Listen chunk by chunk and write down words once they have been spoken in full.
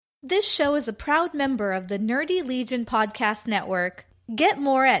This show is a proud member of the Nerdy Legion Podcast Network. Get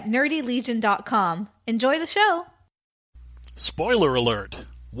more at nerdylegion.com. Enjoy the show! Spoiler alert!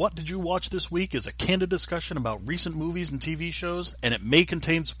 What Did You Watch This Week is a candid discussion about recent movies and TV shows, and it may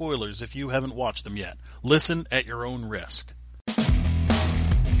contain spoilers if you haven't watched them yet. Listen at your own risk.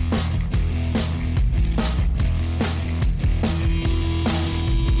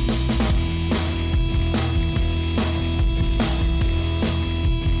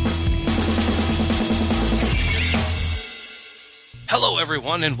 Hello,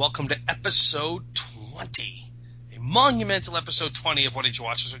 everyone, and welcome to episode 20. A monumental episode 20 of What Did You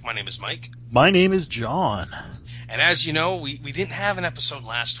Watch This Week? My name is Mike. My name is John. And as you know, we didn't have an episode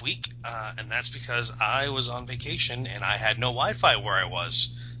last week, and that's because I was on vacation and I had no Wi-Fi where I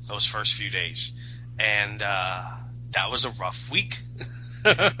was those first few days. And that was a rough week.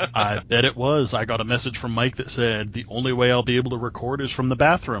 I bet it was. I got a message from Mike that said, the only way I'll be able to record is from the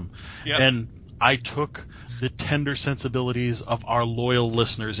bathroom. Yep. And I took the tender sensibilities of our loyal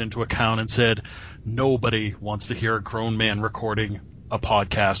listeners into account and said, nobody wants to hear a grown man recording a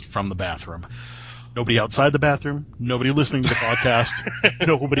podcast from the bathroom. Nobody outside the bathroom, nobody listening to the podcast,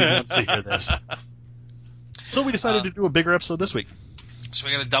 nobody wants to hear this. So we decided to do a bigger episode this week. So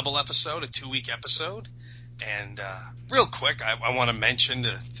we got a double episode, a 2-week episode. And real quick, I want to mention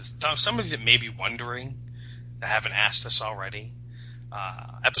to somebody that may be wondering, that haven't asked us already,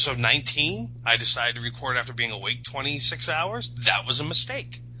 episode 19, I decided to record after being awake 26 hours. That was a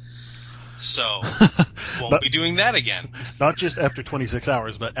mistake. So, won't be doing that again. Not just after 26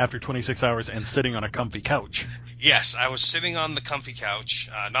 hours, but after 26 hours and sitting on a comfy couch. Yes, I was sitting on the comfy couch,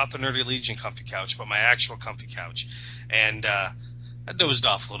 not the Nerdy Legion comfy couch, but my actual comfy couch. And I dozed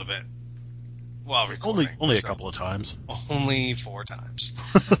off a little bit while recording. Only a couple of times. Only 4 times.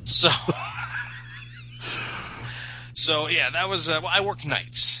 So yeah, that was. I work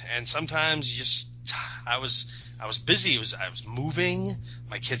nights, and sometimes I was busy. I was moving.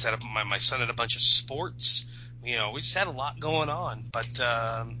 My kids had my son had a bunch of sports. You know, we just had a lot going on. But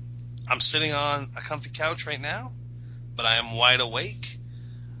I'm sitting on a comfy couch right now, but I am wide awake,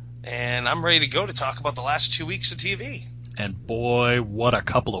 and I'm ready to go to talk about the last 2 weeks of TV. And boy, what a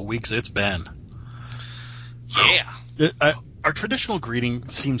couple of weeks it's been. Yeah. Our traditional greeting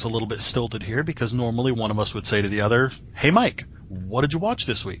seems a little bit stilted here because normally one of us would say to the other, hey, Mike, what did you watch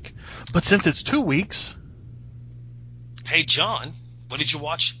this week? But since it's 2 weeks... Hey, John, what did you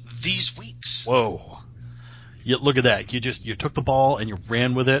watch these weeks? Whoa. Look at that. You took the ball and you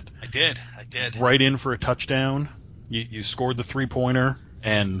ran with it. I did. Right in for a touchdown. You scored the three-pointer,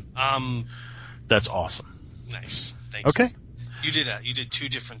 and that's awesome. Nice. Thank you. Okay. You did 2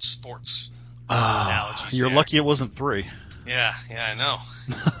 different sports analogies. You're there. Lucky it wasn't 3. Yeah, I know.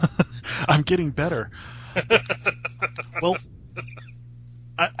 I'm getting better. Well,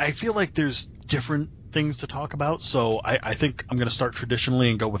 I feel like there's different things to talk about, so I think I'm going to start traditionally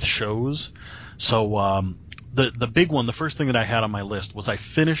and go with shows. So the big one, the first thing that I had on my list was I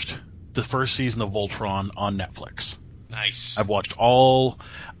finished the first season of Voltron on Netflix. Nice. I've watched all,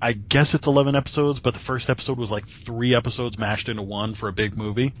 I guess it's 11 episodes, but the first episode was like 3 episodes mashed into one for a big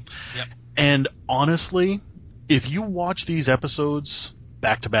movie. Yep. And honestly, if you watch these episodes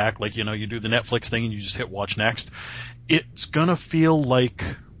back to back, like, you do the Netflix thing and you just hit watch next, it's going to feel like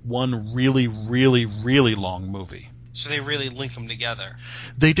one really, really, really long movie. So they really link them together.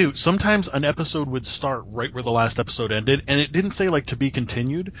 They do. Sometimes an episode would start right where the last episode ended, and it didn't say, like, to be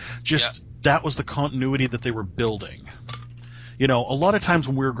continued. Just that was the continuity that they were building. A lot of times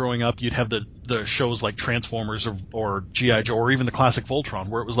when we were growing up, you'd have the shows like Transformers or G.I. Joe or even the classic Voltron,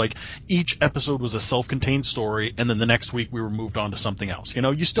 where it was like each episode was a self-contained story, and then the next week we were moved on to something else.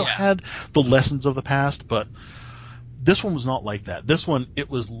 You still had the lessons of the past, but this one was not like that. This one, it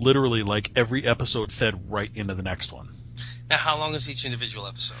was literally like every episode fed right into the next one. Now, how long is each individual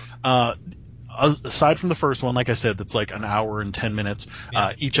episode? Aside from the first one, like I said, that's like an hour and 10 minutes.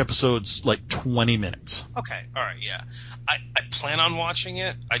 Yeah. Each episode's like 20 minutes. Okay, all right, yeah. I plan on watching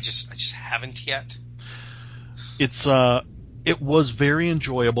it. I just haven't yet. It was very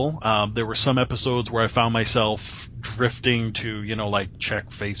enjoyable. There were some episodes where I found myself drifting to, like check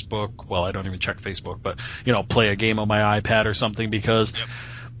Facebook. Well, I don't even check Facebook, but, play a game on my iPad or something because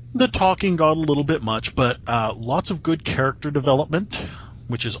the talking got a little bit much, but lots of good character development,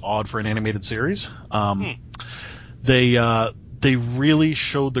 which is odd for an animated series. They really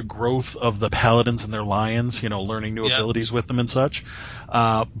showed the growth of the paladins and their lions, learning new abilities with them and such.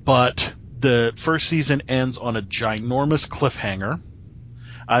 But the first season ends on a ginormous cliffhanger.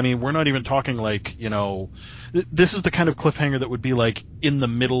 I mean, we're not even talking like, this is the kind of cliffhanger that would be like in the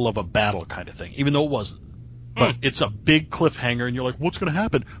middle of a battle kind of thing, even though it wasn't. But it's a big cliffhanger, and you're like, what's going to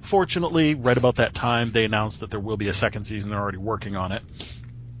happen? Fortunately, right about that time, they announced that there will be a second season. They're already working on it.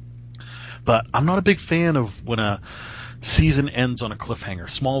 But I'm not a big fan of when a season ends on a cliffhanger.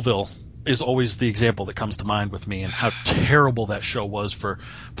 Smallville is always the example that comes to mind with me, and how terrible that show was for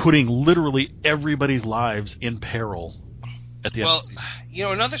putting literally everybody's lives in peril at the end of the season.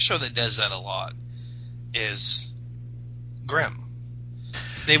 Well, another show that does that a lot is Grimm.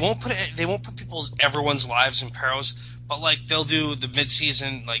 They won't put everyone's lives in perils, but like they'll do the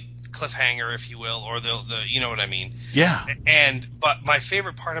mid-season like cliffhanger, if you will, or they'll you know what I mean? Yeah. But my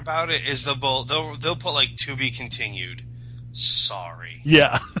favorite part about it is they'll put like to be continued. Sorry.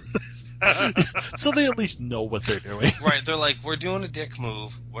 Yeah. So they at least know what they're doing. Right. They're like, we're doing a dick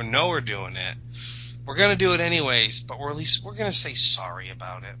move. We know we're doing it. We're gonna do it anyways, but we're gonna say sorry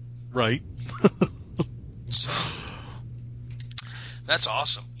about it. Right. So. That's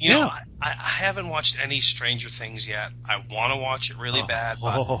awesome. I haven't watched any Stranger Things yet. I want to watch it really bad,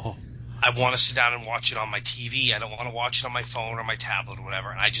 but I want to sit down and watch it on my TV. I don't want to watch it on my phone or my tablet or whatever.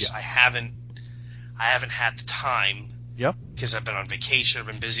 And I haven't had the time. Yep. Because I've been on vacation, I've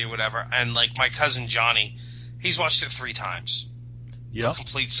been busy or whatever. And like my cousin Johnny, he's watched it 3 times. Yep. The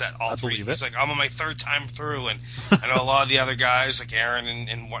complete set, all 3. He's like, I'm on my 3rd time through, and I know a lot of the other guys, like Aaron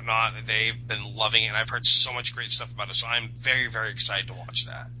and whatnot, they've been loving it, and I've heard so much great stuff about it, so I'm very, very excited to watch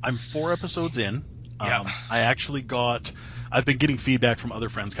that. I'm 4 episodes in. Yeah. I've been getting feedback from other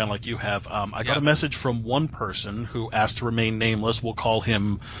friends, kind of like you have. I got a message from one person who asked to remain nameless. We'll call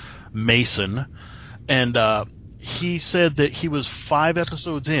him Mason. And he said that he was 5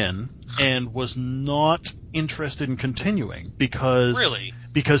 episodes in and was not interested in continuing because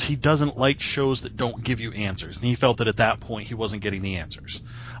he doesn't like shows that don't give you answers, and he felt that at that point he wasn't getting the answers.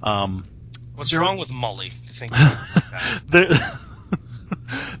 What's wrong with Mully to think like that?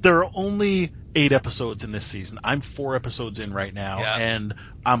 There are only 8 episodes in this season. I'm 4 episodes in right now, and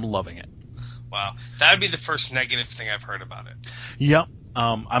I'm loving it. Wow, that would be the first negative thing I've heard about it. Yep.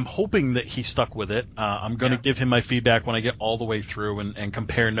 I'm hoping that he stuck with it. I'm going to give him my feedback when I get all the way through and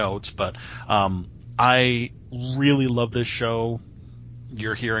compare notes, but I really love this show.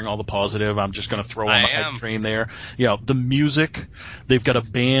 You're hearing all the positive. I'm just going to throw on the hype train there. The music, they've got a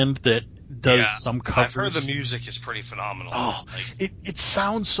band that does some covers. I've heard the music is pretty phenomenal. Oh, it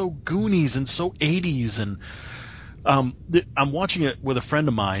sounds so Goonies and so 80s, and I'm watching it with a friend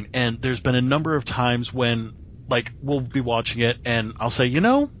of mine, and there's been a number of times when we'll be watching it, and I'll say,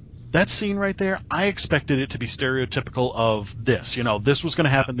 that scene right there, I expected it to be stereotypical of this. This was going to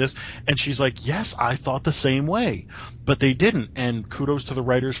happen, this. And she's like, yes, I thought the same way. But they didn't, and kudos to the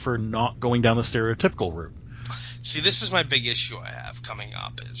writers for not going down the stereotypical route. See, this is my big issue I have coming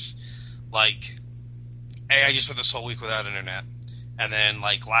up is, I just went this whole week without internet. And then,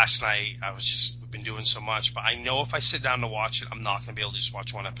 last night, we've been doing so much. But I know if I sit down to watch it, I'm not going to be able to just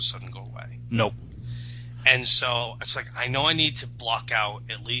watch one episode and go away. Nope. And so it's I know I need to block out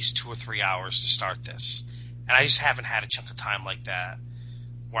at least 2 or 3 hours to start this. And I just haven't had a chunk of time like that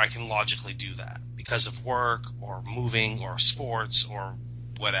where I can logically do that because of work or moving or sports or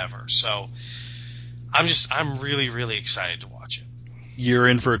whatever. So I'm really, really excited to watch it. You're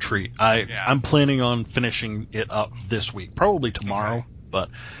in for a treat. I'm planning on finishing it up this week, probably tomorrow, but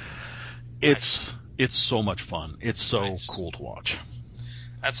it's so much fun. It's so cool to watch.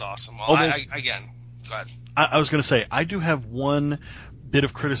 That's awesome. Well, again, go ahead. I was going to say, I do have one bit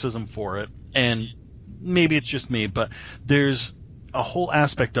of criticism for it, and maybe it's just me, but there's a whole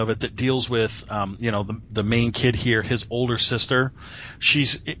aspect of it that deals with, the main kid here, his older sister.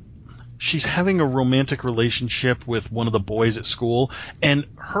 She's having a romantic relationship with one of the boys at school, and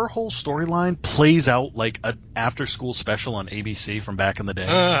her whole storyline plays out like an after-school special on ABC from back in the day.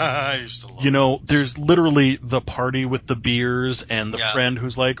 I used to love there's literally the party with the beers and the friend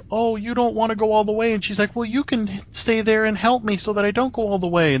who's like, oh, you don't want to go all the way, and she's like, well, you can stay there and help me so that I don't go all the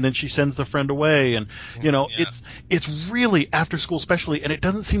way, and then she sends the friend away, and, it's really after-school specially, and it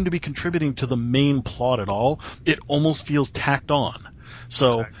doesn't seem to be contributing to the main plot at all. It almost feels tacked on.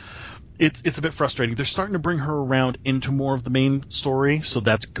 So... It's a bit frustrating. They're starting to bring her around into more of the main story, so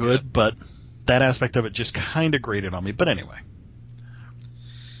that's good, but that aspect of it just kind of grated on me. But anyway.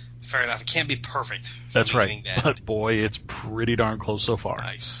 Fair enough. It can't be perfect. That's right. But boy, it's pretty darn close so far.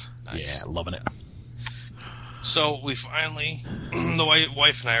 Nice. Yeah, loving it. So we finally, the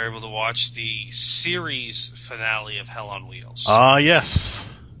wife and I are able to watch the series finale of Hell on Wheels.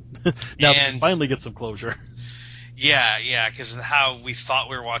 Yes. Now we finally get some closure. Yeah, because of how we thought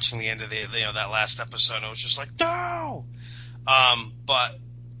we were watching the end of that last episode. And it was just like, no! But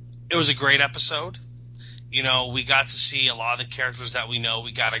it was a great episode. You know, we got to see a lot of the characters that we know.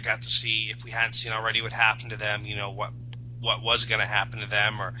 We got to see, if we hadn't seen already, what happened to them. You know, what was going to happen to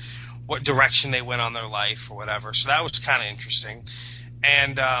them, or what direction they went on their life, or whatever. So that was kind of interesting.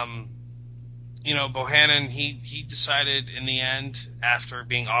 And you know, Bohannon, he decided in the end, after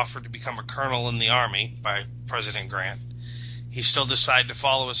being offered to become a colonel in the army by President Grant, he still decided to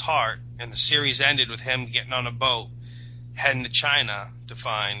follow his heart. And the series ended with him getting on a boat, heading to China to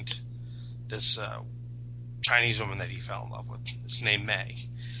find this Chinese woman that he fell in love with. It's named May.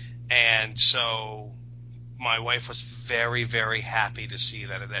 And so my wife was very, very happy to see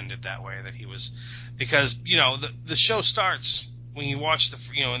that it ended that way, that he was, because, you know, the show starts when you watch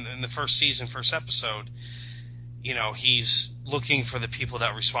in the first season, first episode, you know, he's looking for the people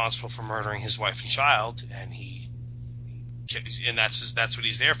that were responsible for murdering his wife and child, and that's what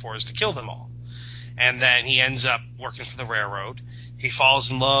he's there for, is to kill them all. And then he ends up working for the railroad. He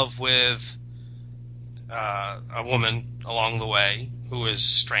falls in love with a woman along the way who is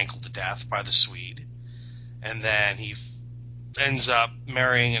strangled to death by the Swede, and then he ends up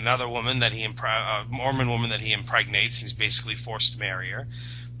marrying another woman that a Mormon woman that he impregnates. He's basically forced to marry her,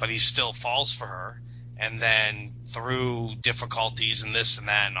 but he still falls for her. And then through difficulties and this and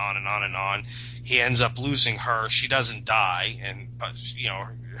that and on and on and on, he ends up losing her. She doesn't die, but you know,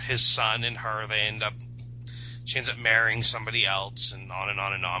 his son and her, she ends up marrying somebody else, and on and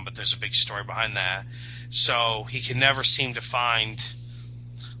on and on. But there's a big story behind that. So he can never seem to find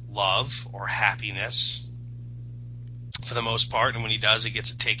love or happiness for the most part, and when he does, he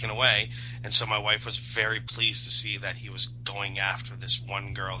gets it taken away. And so my wife was very pleased to see that he was going after this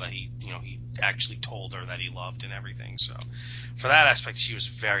one girl that he actually told her that he loved and everything. So for that aspect, she was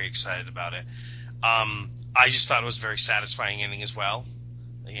very excited about it. I just thought it was a very satisfying ending as well.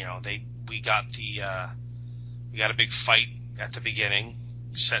 You know, we got a big fight at the beginning,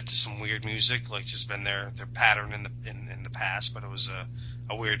 set to some weird music, like just been their pattern in the past, but it was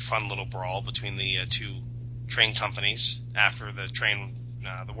a weird, fun little brawl between the two train companies after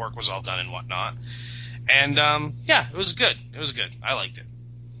the work was all done and whatnot. And yeah, it was good. It was good. I liked it.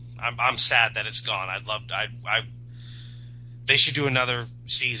 I'm sad that it's gone. They should do another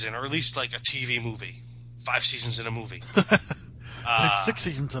season, or at least like a TV movie. 5 seasons in a movie. It's 6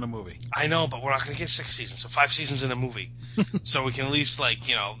 seasons in a movie. I know, but we're not going to get 6 seasons, so 5 seasons in a movie. So we can at least, like,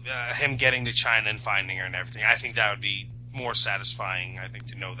 you know, him getting to China and finding her and everything. I think that would be more satisfying, I think,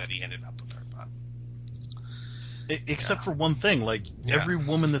 to know that he ended up with her. But except for one thing, like, every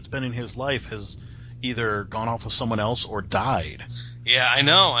woman that's been in his life has either gone off with someone else or died. Yeah, I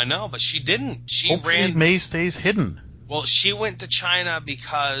know, but she didn't. Hopefully May stays hidden. Well, she went to China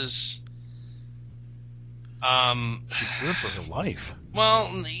because she feared for her life. Well,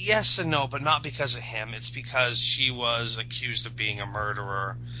 yes and no, but not because of him. It's because she was accused of being a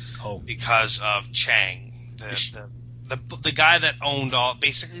murderer because of Chang, the guy that owned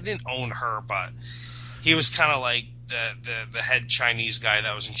basically didn't own her, but he was kind of like the head Chinese guy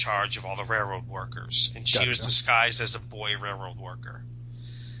that was in charge of all the railroad workers, and she was disguised as a boy railroad worker.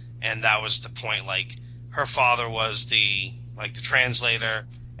 And that was the point. Like, her father was the translator,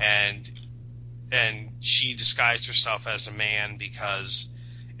 and she disguised herself as a man because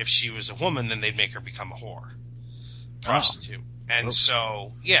if she was a woman, then they'd make her become a whore, prostitute. And so,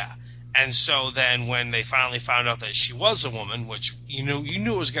 yeah. And so then when they finally found out that she was a woman, which you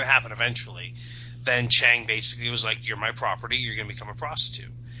knew it was going to happen eventually, then Chang basically was like, "You're my property. You're going to become a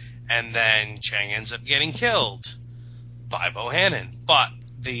prostitute." And then Chang ends up getting killed by Bohannon. But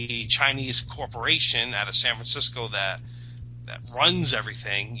the Chinese corporation out of San Francisco that runs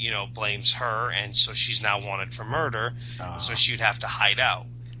everything, blames her, and so she's now wanted for murder. So she'd have to hide out.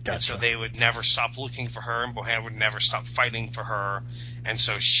 Gotcha. And so they would never stop looking for her, and Bohannon would never stop fighting for her, and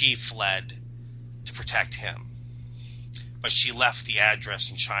so she fled to protect him. But she left the address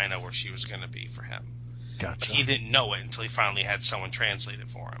in China where she was going to be for him. Gotcha. He didn't know it until he finally had someone translate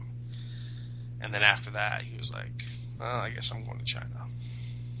it for him. And then after that, he was like, "Well, I guess I'm going to China."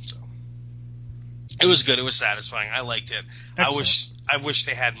 So it was good. It was satisfying. I liked it. Excellent. I wish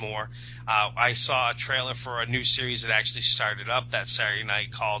they had more. I saw a trailer for a new series that actually started up that Saturday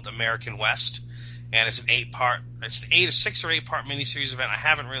night called American West, and it's an 6 or 8 part miniseries event. I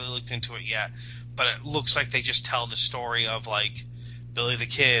haven't really looked into it yet, but it looks like they just tell the story of like Billy the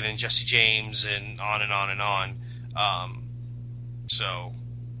Kid and Jesse James and on and on and on. So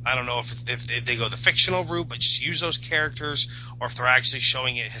I don't know if they go the fictional route, but just use those characters, or if they're actually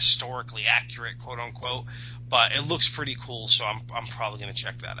showing it historically accurate, quote unquote. But it looks pretty cool, so I'm probably going to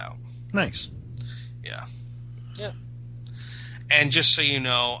check that out. Nice. Yeah. And just so you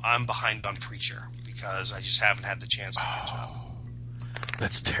know, I'm behind on Preacher because I just haven't had the chance to catch up.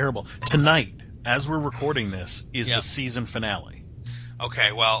 That's terrible. Tonight, as we're recording this, is the season finale.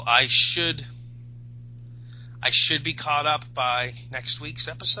 Okay, well, I should be caught up by next week's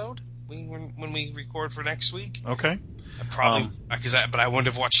episode when we record for next week. Okay. Probably, but I wouldn't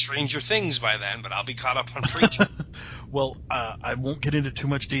have watched Stranger Things by then, but I'll be caught up on Preacher. Well, I won't get into too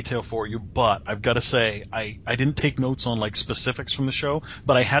much detail for you, but I've got to say, I didn't take notes on like specifics from the show,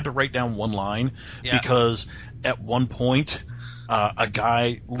 but I had to write down one line because at one point, a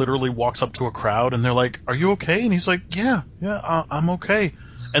guy literally walks up to a crowd and they're like, "Are you okay?" And he's like, "Yeah, I'm okay."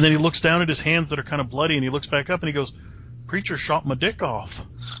 And then he looks down at his hands that are kind of bloody and he looks back up and he goes, "Preacher shot my dick off."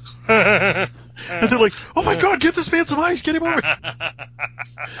 And they're like, "Oh my God, get this man some ice, get him over."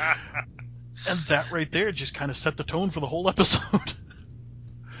 And that right there just kind of set the tone for the whole episode.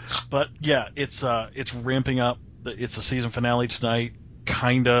 But yeah, it's ramping up. It's the season finale tonight,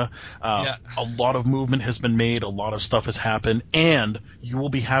 kinda. A lot of movement has been made, a lot of stuff has happened, and you will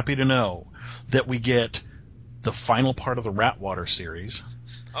be happy to know that we get the final part of the Ratwater series.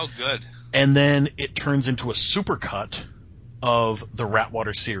 Oh, good. And then it turns into a supercut of the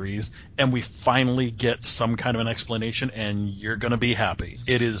Ratwater series, and we finally get some kind of an explanation, and you're going to be happy.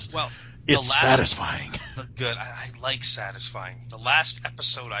 It is. Well, it's satisfying. Good. I like satisfying. The last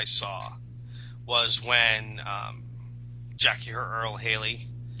episode I saw was when Jackie Earl Haley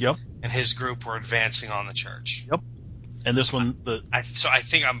and his group were advancing on the church. Yep. And this one, I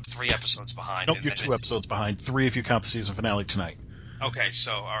think I'm 3 episodes behind. Nope, you're 2 episodes behind. 3 if you count the season finale tonight. Okay,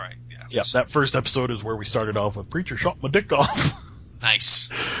 so all right, yeah. That first episode is where we started off with "Preacher shot my dick off."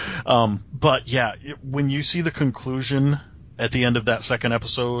 Nice. But yeah, when you see the conclusion at the end of that second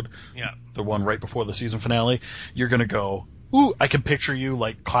episode, the one right before the season finale, you're gonna go, "Ooh!" I can picture you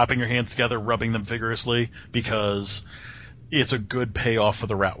like clapping your hands together, rubbing them vigorously, because it's a good payoff for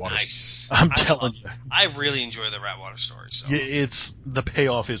the Ratwater. Nice. I'm telling you. I really enjoy the Ratwater stories. So. The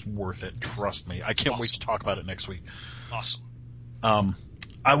payoff is worth it. Trust me. I can't wait to talk about it next week. Awesome.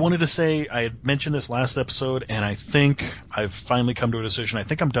 I wanted to say, I had mentioned this last episode, and I think I've finally come to a decision. I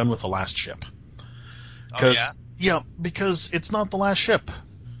think I'm done with the last ship. Because it's not the last ship.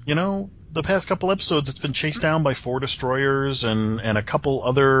 You know, the past couple episodes, it's been chased down by 4 destroyers and a couple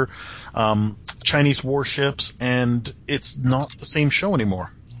other Chinese warships, and it's not the same show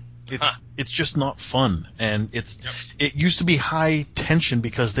anymore. It's just not fun, and it used to be high tension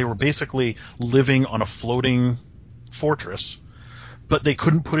because they were basically living on a floating fortress, but they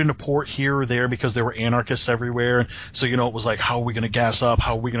couldn't put in a port here or there because there were anarchists everywhere. So, it was like, how are we going to gas up?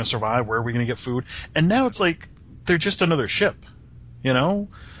 How are we going to survive? Where are we going to get food? And now it's like they're just another ship,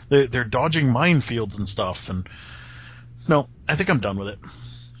 They're dodging minefields and stuff. And no, I think I'm done with it.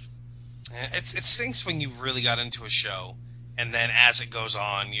 It stinks when you really got into a show, and then as it goes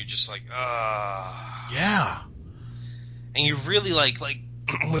on, you're just like, yeah. And you really like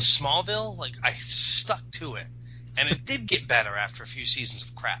with Smallville, I stuck to it. And it did get better after a few seasons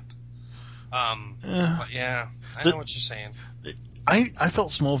of crap. But yeah, I know what you're saying. I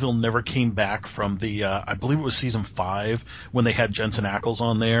felt Smallville never came back from the, I believe it was season 5, when they had Jensen Ackles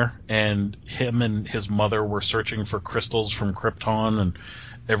on there, and him and his mother were searching for crystals from Krypton, and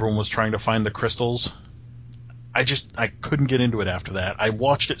everyone was trying to find the crystals. I couldn't get into it after that. I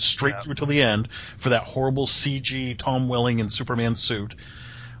watched it straight through to the end for that horrible CG Tom Welling in Superman suit.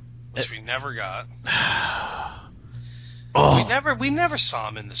 Which we never got. Oh. We never saw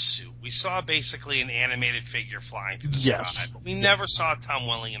him in the suit. We saw basically an animated figure flying through the sky, but we never saw Tom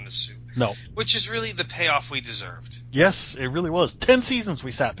Welling in the suit. No. Which is really the payoff we deserved. Yes, it really was. 10 seasons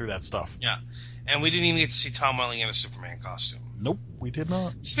we sat through that stuff. Yeah. And we didn't even get to see Tom Welling in a Superman costume. Nope, we did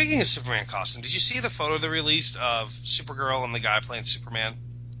not. Speaking of Superman costume, did you see the photo they released of Supergirl and the guy playing Superman?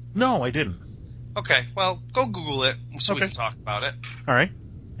 No, I didn't. Okay, well, go Google it so we can talk about it. All right.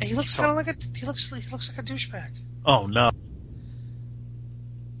 And he looks kind of like he looks like a douchebag. Oh no.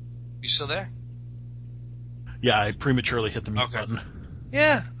 You still there? Yeah, I prematurely hit the mute button.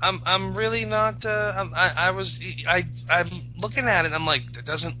 Yeah, I'm really not. I'm looking at it. I'm like, that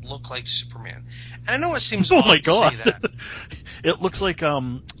doesn't look like Superman. And I know it seems odd to say that. It looks like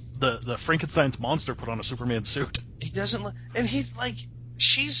the Frankenstein's monster put on a Superman suit. He doesn't look, and he's like,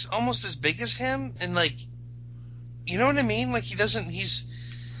 she's almost as big as him, and like, you know what I mean? Like he doesn't.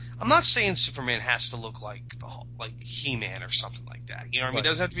 I'm not saying Superman has to look like He-Man or something like that. You know what I mean? He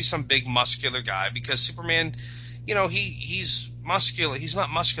doesn't have to be some big muscular guy, because Superman, he's muscular. He's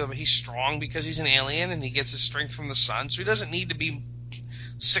not muscular, but he's strong because he's an alien and he gets his strength from the sun. So he doesn't need to be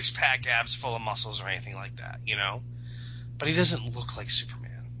 6-pack abs full of muscles or anything like that, But he doesn't look like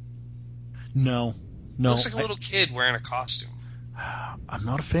Superman. No. He looks like a little kid wearing a costume. I'm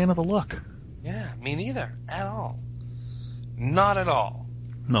not a fan of the look. Yeah, me neither. At all. Not at all.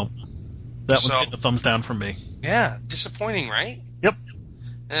 No. That one's getting a thumbs down from me. Yeah, disappointing, right? Yep.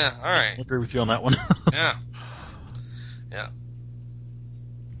 Yeah, all right. I agree with you on that one. Yeah.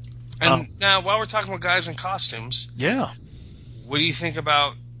 And now, while we're talking about guys in costumes, what do you think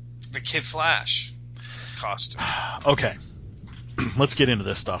about the Kid Flash costume? Okay, let's get into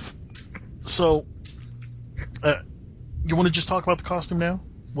this stuff. So, you want to just talk about the costume now?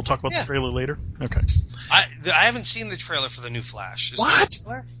 We'll talk about the trailer later? Okay. I haven't seen the trailer for the new Flash. What?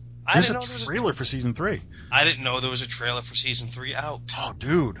 There's a trailer for Season 3. I didn't know there was a trailer for Season 3 out. Oh,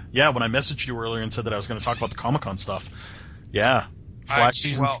 dude. Yeah, when I messaged you earlier and said that I was going to talk about the Comic-Con stuff. Yeah. Flash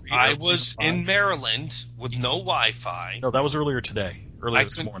Season 3. I was in Maryland with no Wi-Fi. No, that was earlier today. Earlier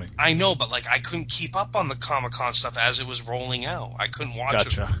this morning. I know, but I couldn't keep up on the Comic-Con stuff as it was rolling out. I couldn't watch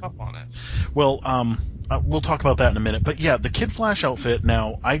it or keep up on it. Well, we'll talk about that in a minute. But yeah, the Kid Flash outfit.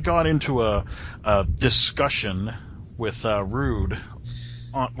 Now, I got into a discussion with Rude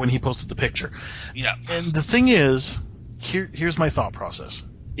when he posted the picture. Yeah. And the thing is, here's my thought process.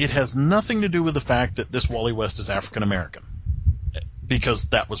 It has nothing to do with the fact that this Wally West is African American, because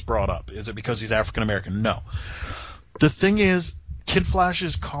that was brought up. Is it because he's African American? No. The thing is, Kid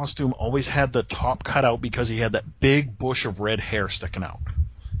Flash's costume always had the top cut out because he had that big bush of red hair sticking out.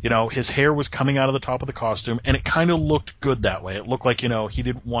 You know, his hair was coming out of the top of the costume, and it kind of looked good that way. It looked like, he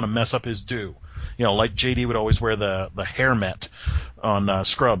didn't want to mess up his do. Like JD would always wear the hair net on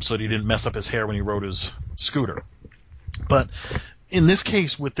Scrubs so that he didn't mess up his hair when he rode his scooter. But in this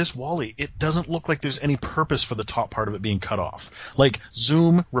case, with this Wally, it doesn't look like there's any purpose for the top part of it being cut off. Like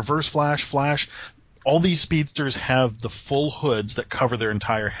Zoom, Reverse Flash, all these speedsters have the full hoods that cover their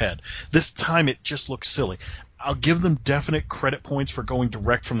entire head. This time it just looks silly. I'll give them definite credit points for going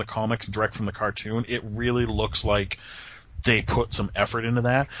direct from the comics, direct from the cartoon. It really looks like they put some effort into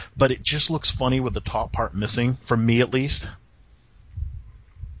that, but it just looks funny with the top part missing, for me at least.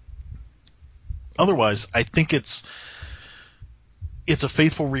 Otherwise, I think it's a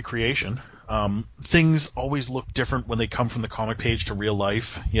faithful recreation. Things always look different when they come from the comic page to real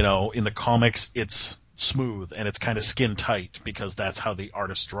life. In the comics, it's smooth and it's kind of skin tight because that's how the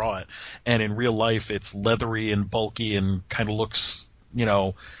artists draw it. And in real life, it's leathery and bulky and kind of looks,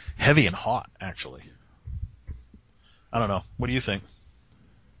 heavy and hot, actually. I don't know. What do you think?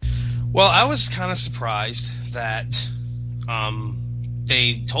 Well, I was kind of surprised that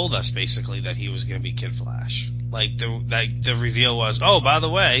they told us basically that he was going to be Kid Flash. Like the reveal was, oh, by the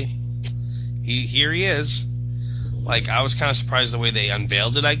way, here he is. Like, I was kind of surprised the way they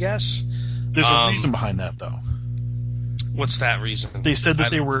unveiled it, I guess. There's a reason behind that, though. What's that reason? They said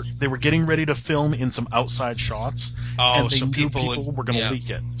that they were getting ready to film in some outside shots, and they knew people were going to leak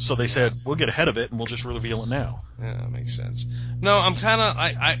it. So they said, we'll get ahead of it, and we'll just reveal it now. Yeah, that makes sense. No, I'm kind of...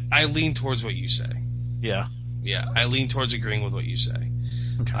 I lean towards what you say. Yeah? Yeah, I lean towards agreeing with what you say.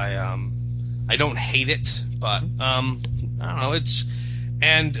 Okay. I don't hate it, but I don't know, it's...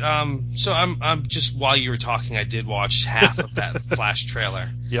 And so I'm just, while you were talking, I did watch half of that Flash trailer.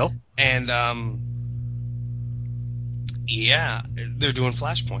 Yep. And yeah, they're doing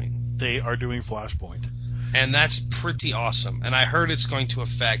Flashpoint. They are doing Flashpoint. And that's pretty awesome. And I heard it's going to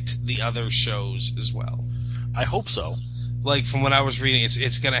affect the other shows as well. I hope so. Like, from what I was reading,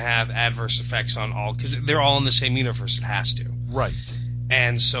 it's going to have adverse effects on all, because they're all in the same universe. It has to. Right.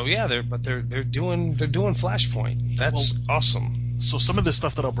 And so yeah, they're doing Flashpoint. That's awesome. So some of this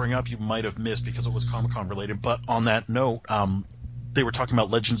stuff that I'll bring up you might have missed because it was Comic-Con related, but on that note, they were talking about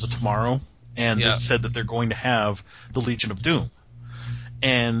Legends of Tomorrow, and they said that they're going to have the Legion of Doom.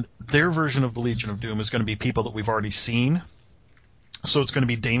 And their version of the Legion of Doom is going to be people that we've already seen. So it's going to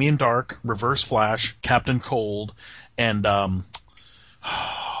be Damien Dark, Reverse Flash, Captain Cold, and John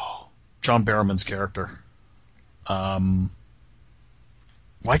Barrowman's character.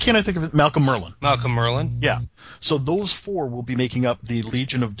 Why can't I think of it? Malcolm Merlyn. Malcolm Merlyn? Yeah. So those four will be making up the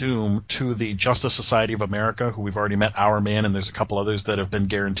Legion of Doom to the Justice Society of America, who we've already met, Our Man, and there's a couple others that have been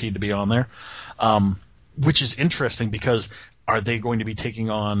guaranteed to be on there. Which is interesting because are they going to be taking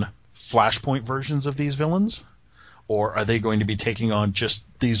on Flashpoint versions of these villains? Or are they going to be taking on just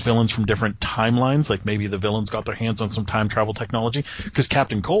these villains from different timelines? Like maybe the villains got their hands on some time travel technology? Because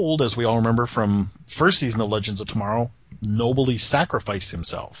Captain Cold, as we all remember from first season of Legends of Tomorrow, nobly sacrificed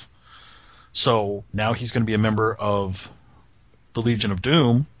himself. So now he's going to be a member of the Legion of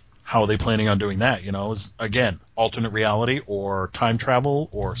Doom. How are they planning on doing that? Is, again, alternate reality or time travel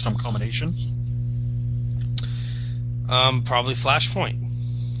or some combination? Probably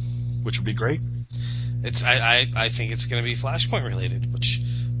Flashpoint. Which would be great. I think it's going to be Flashpoint related, which,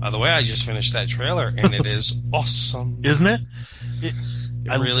 by the way, I just finished that trailer, and it is awesome. Isn't it? It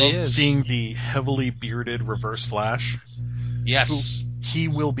really love is. Seeing the heavily bearded Reverse Flash. Yes. he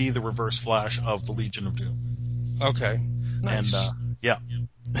will be the Reverse Flash of the Legion of Doom. Okay. Nice. And yeah,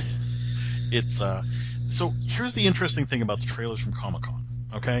 it's so here's the interesting thing about the trailers from Comic-Con.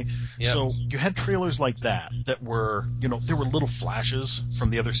 Okay, Yep. So you had trailers like that were, there were little flashes from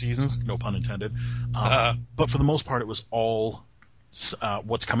the other seasons, no pun intended, but for the most part it was all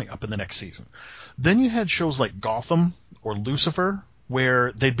what's coming up in the next season. Then you had shows like Gotham or Lucifer,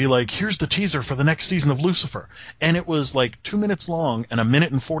 where they'd be like, here's the teaser for the next season of Lucifer, and it was like 2 minutes long, and 1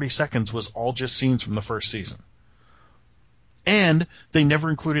 minute and 40 seconds was all just scenes from the first season. And they never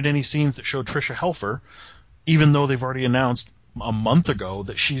included any scenes that showed Tricia Helfer, even though they've already announced a month ago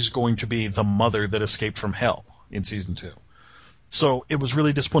that she's going to be the mother that escaped from hell in season 2. So it was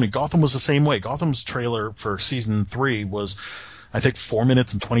really disappointing. Gotham was the same way. Gotham's trailer for season 3 was, I think, 4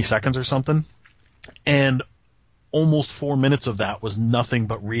 minutes and 20 seconds or something. And almost 4 minutes of that was nothing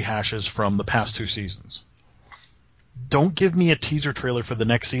but rehashes from the past 2 seasons. Don't give me a teaser trailer for the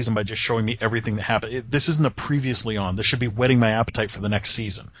next season by just showing me everything that happened. This isn't a previously on. This should be whetting my appetite for the next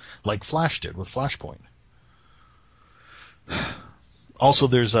season, like Flash did with Flashpoint. Also,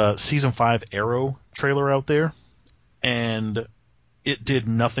 there's a season 5 Arrow trailer out there, and it did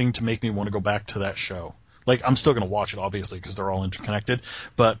nothing to make me want to go back to that show. Like, I'm still going to watch it, obviously, because they're all interconnected,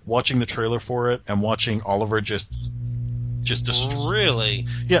 but watching the trailer for it and watching Oliver just really?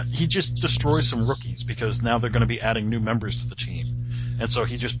 Yeah, he just destroys some rookies because now they're going to be adding new members to the team. And so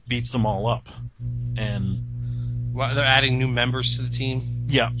he just beats them all up. And Well, they're adding new members to the team?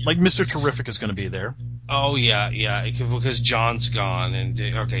 yeah, like Mr. Terrific is going to be there. Oh, yeah, because John's gone, and,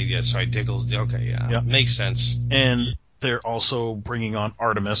 Diggle's, Yeah. Makes sense. And they're also bringing on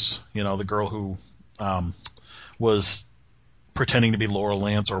Artemis, the girl who was pretending to be Laurel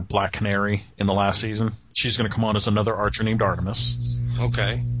Lance or Black Canary in the last season. She's going to come on as another archer named Artemis.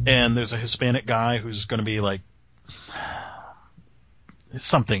 Okay. And there's a Hispanic guy who's going to be like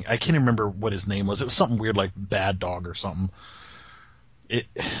something. I can't remember what his name was. It was something weird like Bad Dog or something.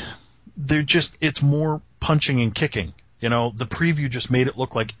 It's more punching and kicking. The preview just made it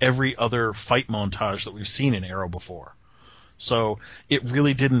look like every other fight montage that we've seen in Arrow before. So it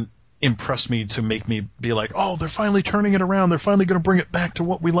really didn't impress me to make me be like, oh, they're finally turning it around. They're finally going to bring it back to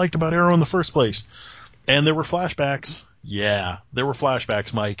what we liked about Arrow in the first place. And there were flashbacks. Yeah, there were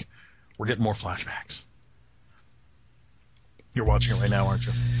flashbacks, Mike. We're getting more flashbacks. You're watching it right now, aren't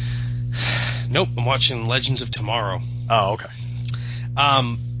you? Nope, I'm watching Legends of Tomorrow. Oh, okay.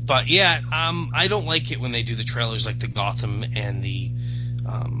 But yeah, I don't like it when they do the trailers like the Gotham and the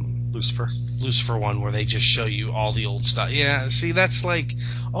Lucifer one where they just show you all the old stuff. Yeah, see, that's like,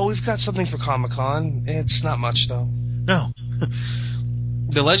 oh, we've got something for Comic-Con. It's not much, though. No.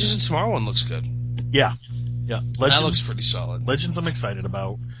 The Legends of Tomorrow one looks good. Yeah. Legends, that looks pretty solid. Legends I'm excited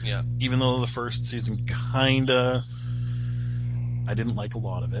about. Yeah. Even though the first season I didn't like a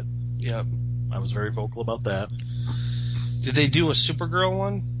lot of it. Yeah. I was very vocal about that. Did they do a Supergirl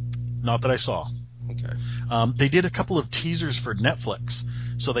one? Not that I saw. Okay. They did a couple of teasers for Netflix.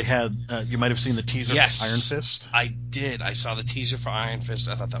 So they had, you might have seen the teaser for Iron Fist. I did. I saw the teaser for Iron Fist.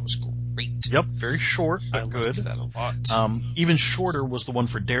 I thought that was great. Yep, very short, but good. I liked that a lot. Even shorter was the one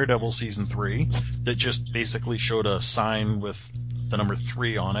for Daredevil Season 3 that just basically showed a sign with the number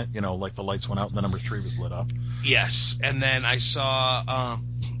 3 on it. Like the lights went out and the number 3 was lit up. Yes, and then I saw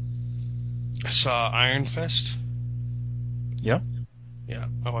Iron Fist. Yep. Yeah,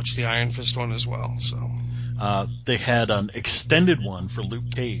 I watched the Iron Fist one as well. So they had an extended one for Luke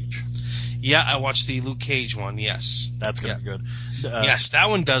Cage. Yeah, I watched the Luke Cage one. Yes, that's gonna be good. Yes, that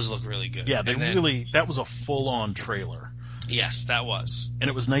one does look really good. Yeah, that was a full-on trailer. Yes, that was. And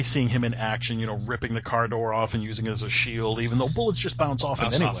it was nice seeing him in action. Ripping the car door off and using it as a shield, even though bullets just bounce off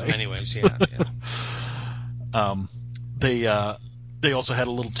him anyway. Anyways, yeah. They also had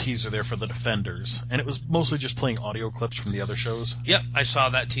a little teaser there for the Defenders, and it was mostly just playing audio clips from the other shows. Yep, I saw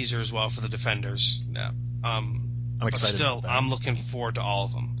that teaser as well for the Defenders. Yeah. I'm excited. But still, I'm looking forward to all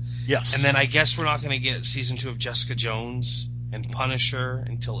of them. Yes. And then I guess we're not going to get season 2 of Jessica Jones and Punisher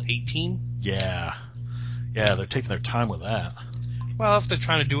until 18. Yeah. Yeah, they're taking their time with that. Well, if they're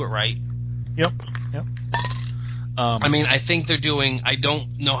trying to do it right. Yep. I think they're doing. I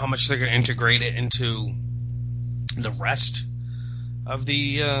don't know how much they're going to integrate it into the rest of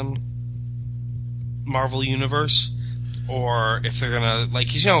the Marvel universe, or if they're gonna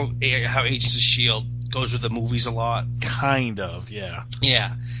how Agents of S.H.I.E.L.D. goes with the movies a lot. Kind of, yeah.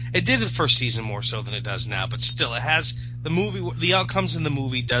 Yeah, it did the first season more so than it does now, but still, it has the movie. The outcomes in the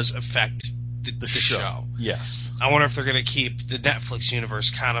movie does affect the show. Yes. I wonder if they're gonna keep the Netflix universe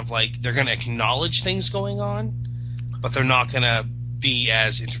kind of like they're gonna acknowledge things going on, but they're not gonna be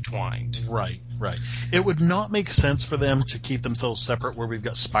as intertwined. Right. It would not make sense for them to keep themselves separate where we've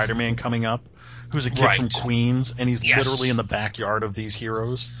got Spider-Man coming up, who's a kid from Queens, and he's literally in the backyard of these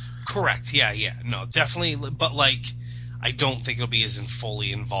heroes. Correct. Yeah. No, definitely. But, like, I don't think it'll be as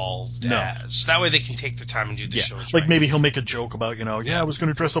fully involved as. That way they can take their time and do the shows like maybe he'll make a joke about, I was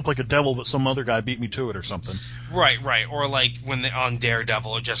going to dress up like a devil, but some other guy beat me to it or something. Right. Or like when they're on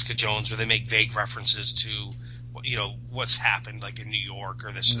Daredevil or Jessica Jones, where they make vague references to, what's happened, like in New York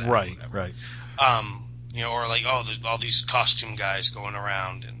or this or that. Right. Or like, all these costume guys going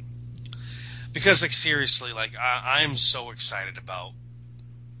around. And because, like, seriously, like, I'm so excited about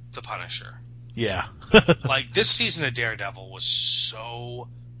The Punisher. Yeah. Like, this season of Daredevil was so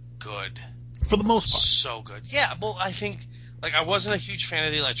good. For the most part. So good. Yeah, well, I think, like, I wasn't a huge fan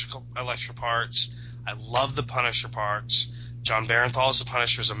of the Electra parts. I love the Punisher parts. John Barenthal as the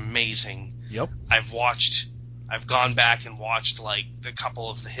Punisher is amazing. Yep. I've gone back and watched, like, a couple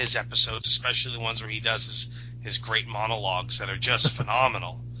of his episodes, especially the ones where he does his great monologues that are just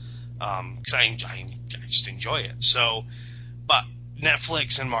phenomenal. Because I just enjoy it. So, but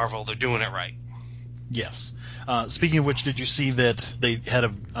Netflix and Marvel, they're doing it right. Yes. Speaking of which, did you see that they had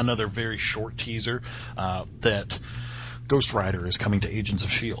another very short teaser that Ghost Rider is coming to Agents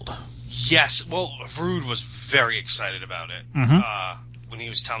of S.H.I.E.L.D.? Yes. Well, Rude was very excited about it when he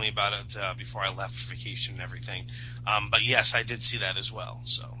was telling me about it before I left for vacation and everything. But yes, I did see that as well.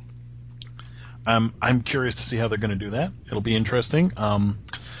 So, I'm curious to see how they're going to do that. It'll be interesting. I'm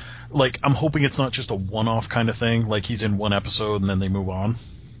hoping it's not just a one-off kind of thing, like he's in one episode and then they move on.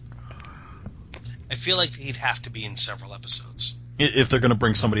 I feel like he'd have to be in several episodes. If they're going to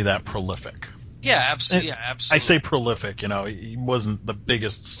bring somebody that prolific. Yeah, absolutely. I say prolific, he wasn't the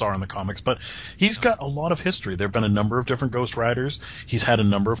biggest star in the comics, but he's got a lot of history. There have been a number of different Ghost Riders. He's had a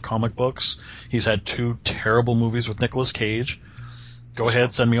number of comic books. He's had 2 terrible movies with Nicolas Cage. Go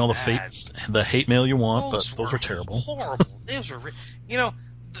ahead, send me all the hate mail you want, but those were terrible. Horrible. Those were,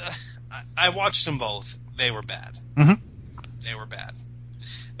 I watched them both. They were bad. Mm-hmm. They were bad.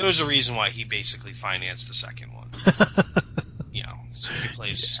 There was a reason why he basically financed the second one. So he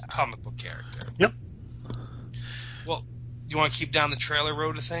plays comic book character. Yep. Well, you want to keep down the trailer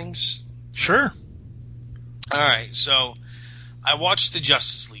road of things? Sure. All right, so I watched the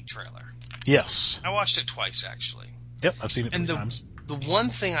Justice League trailer. Yes. I watched it twice, actually. Yep, I've seen it 3 times. The one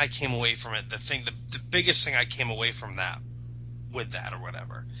thing I came away from it, the biggest thing I came away from that, with that or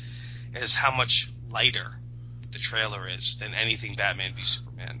whatever, is how much lighter the trailer is than anything Batman v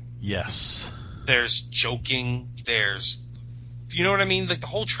Superman. Yes. There's joking, you know what I mean? Like, the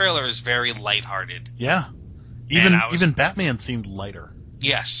whole trailer is very lighthearted. Yeah. Even Batman seemed lighter.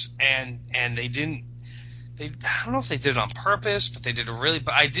 Yes, and they didn't. I don't know if they did it on purpose, but they did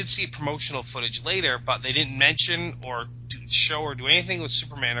but I did see promotional footage later, but they didn't mention or show or do anything with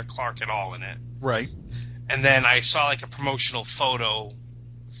Superman or Clark at all in it. Right. And then I saw, like, a promotional photo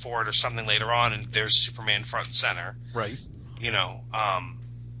for it or something later on, and there's Superman front and center. Right.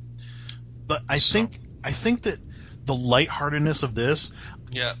 But I think that the lightheartedness of this,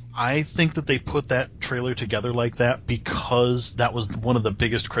 I think that they put that trailer together like that because that was one of the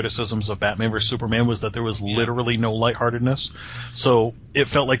biggest criticisms of Batman vs Superman, was that there was literally no lightheartedness. So it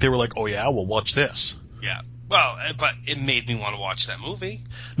felt like they were like, oh yeah, we'll watch this. Yeah. Well, but it made me want to watch that movie.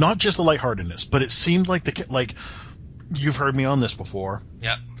 Not just the lightheartedness, but it seemed like you've heard me on this before.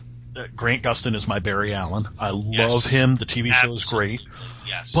 Yep. Grant Gustin is my Barry Allen. I love him. The TV show is great.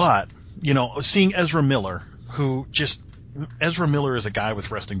 Yes. But, seeing Ezra Miller, Ezra Miller is a guy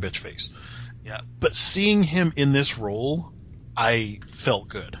with resting bitch face. Yeah. But seeing him in this role, I felt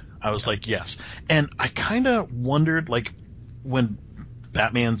good. I was like, yes. And I kind of wondered, like, when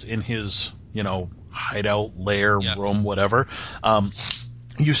Batman's in his, hideout, lair, room, whatever,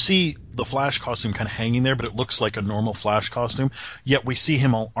 you see the Flash costume kind of hanging there, but it looks like a normal Flash costume. Yet we see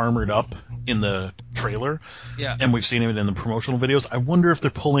him all armored up in the trailer. Yeah. And we've seen him in the promotional videos. I wonder if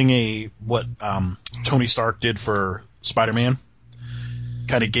they're pulling what Tony Stark did for Spider-Man.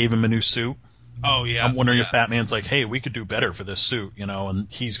 Kind of gave him a new suit. Oh, yeah. I'm wondering if Batman's like, hey, we could do better for this suit, and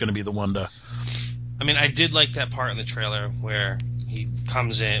he's going to be the one to... I mean, I did like that part in the trailer where he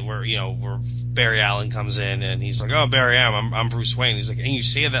comes in, where Barry Allen comes in, and he's like, oh, Barry Allen, I'm Bruce Wayne. He's like, and you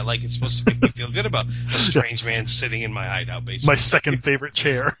say that like it's supposed to make me feel good about a strange man sitting in my hideout, basically. My second favorite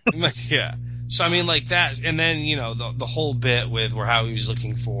chair. Yeah. So, I mean, like that, and then, the whole bit with how he was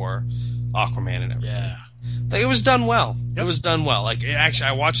looking for Aquaman and everything. Yeah. Like, it was done well. Yep. It was done well. Like, actually,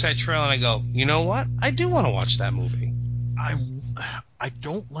 I watched that trailer and I go, you know what? I do want to watch that movie. I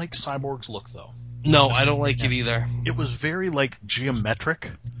don't like Cyborg's look, though. No, I don't like it either. It was very, geometric.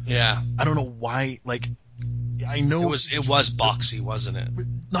 Yeah. I don't know why, I know it was boxy, wasn't it?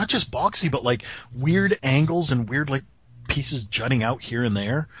 Not just boxy, but like weird angles and weird like pieces jutting out here and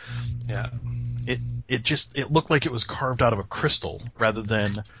there. Yeah. It looked like it was carved out of a crystal rather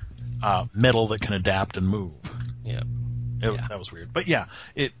than metal that can adapt and move. Yeah. That was weird. But yeah,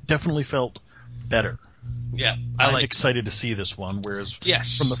 it definitely felt better. Yeah, I'm excited to see this one, whereas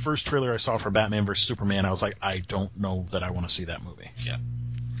from the first trailer I saw for Batman vs. Superman, I was like, I don't know that I want to see that movie. Yeah.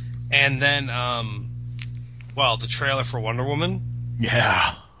 And then, the trailer for Wonder Woman. Yeah.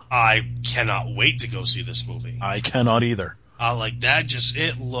 I cannot wait to go see this movie. I cannot either.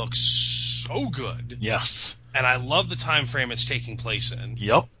 It looks so good. Yes. And I love the time frame it's taking place in.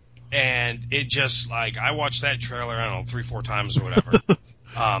 Yep. And it just, I watched that trailer, I don't know, 3-4 times or whatever.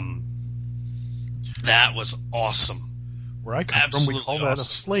 That was awesome. Where I come from, we call that a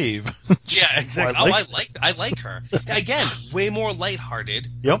slave. Yeah, exactly. I like her. Again, way more lighthearted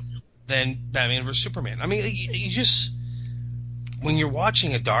than Batman vs. Superman. I mean, you just... When you're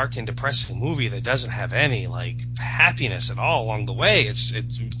watching a dark and depressing movie that doesn't have any, happiness at all along the way,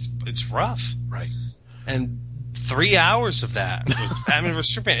 it's rough. Right. And 3 hours of that with Batman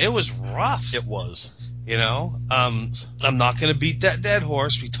vs. Superman, it was rough. It was. You know? I'm not going to beat that dead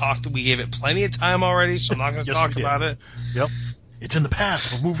horse. We gave it plenty of time already, so I'm not going to talk about it. Yep. It's in the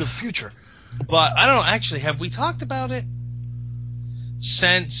past. We'll move to the future. But, I don't know, actually, have we talked about it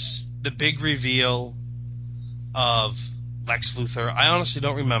since the big reveal of Lex Luthor? I honestly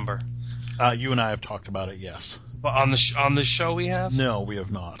don't remember. You and I have talked about it, yes. But on the show we have? No, we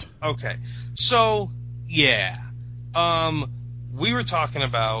have not. Okay. So, yeah. We were talking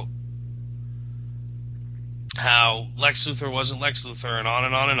about how Lex Luthor wasn't Lex Luthor and on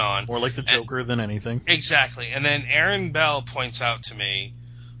and on and on. More like the Joker than anything. Exactly. And then Aaron Bell points out to me,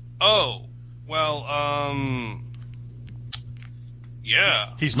 yeah.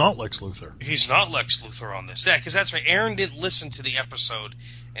 He's not Lex Luthor. He's not Lex Luthor on this. Yeah, because that's right. Aaron didn't listen to the episode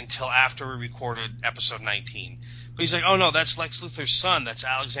until after we recorded episode 19. But he's like, oh, no, that's Lex Luthor's son. That's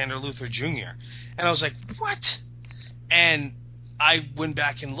Alexander Luthor Jr. And I was like, what? And I went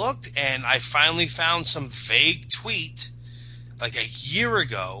back and looked, and I finally found some vague tweet like a year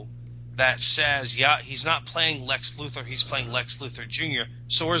ago that says, yeah, he's not playing Lex Luthor. He's playing Lex Luthor Jr.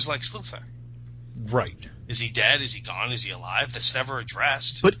 So where's Lex Luthor? Right. Is he dead? Is he gone? Is he alive? That's never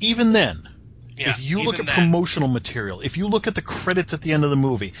addressed. But even then, if you look at promotional material, if you look at the credits at the end of the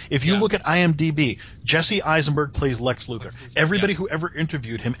movie, if you look at IMDb, Jesse Eisenberg plays Lex Luthor. Everybody who ever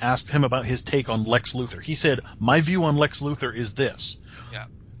interviewed him asked him about his take on Lex Luthor. He said, my view on Lex Luthor is this. Yeah.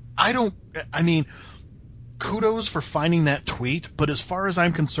 Kudos for finding that tweet, but as far as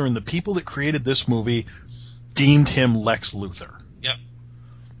I'm concerned, the people that created this movie deemed him Lex Luthor. Yep.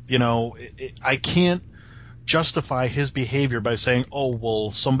 You know, I can't justify his behavior by saying, oh, well,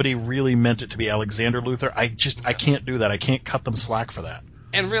 somebody really meant it to be Alexander Luthor. I can't do that. I can't cut them slack for that.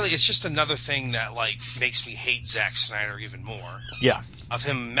 And really, it's just another thing that, makes me hate Zack Snyder even more. Yeah. Of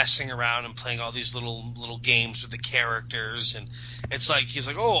him messing around and playing all these little games with the characters. And it's like, he's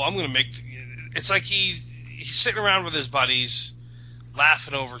like, oh, I'm going to make... It's like he's sitting around with his buddies,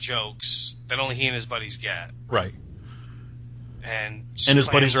 laughing over jokes that only he and his buddies get. Right. And his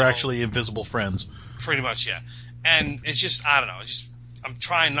buddies are actually invisible friends. Pretty much, yeah. And it's just, I don't know. I'm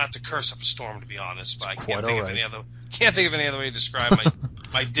trying not to curse up a storm, to be honest, but I can't think of any other way to describe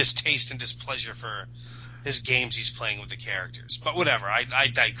my distaste and displeasure for his games he's playing with the characters. But whatever, I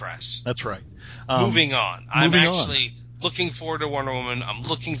digress. That's right. Moving on. I'm actually looking forward to Wonder Woman. I'm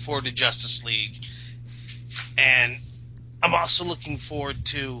looking forward to Justice League. And I'm also looking forward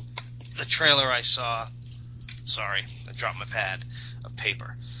to the trailer I saw. Sorry, I dropped my pad of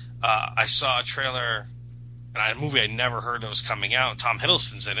paper. I saw a trailer, and a movie I never heard that was coming out. Tom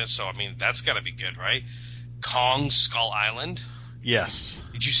Hiddleston's in it, so, that's got to be good, right? Kong Skull Island. Yes.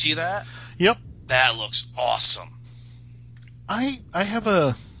 Did you see that? Yep. That looks awesome. I have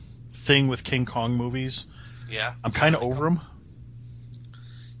a thing with King Kong movies. Yeah. I'm kind of over them.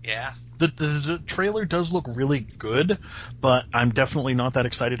 Yeah. The trailer does look really good, but I'm definitely not that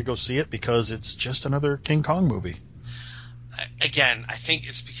excited to go see it because it's just another King Kong movie. Again, I think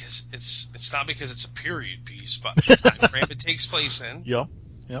it's because it's not because it's a period piece, but the time frame it takes place in. Yep.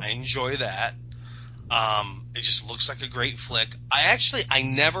 I enjoy that. It just looks like a great flick. I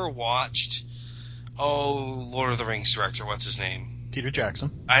never watched Lord of the Rings director, what's his name? Peter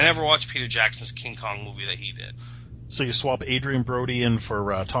Jackson. I never watched Peter Jackson's King Kong movie that he did. So you swap Adrian Brody in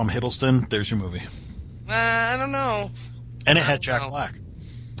for Tom Hiddleston, there's your movie. I don't know. And it had Jack Black.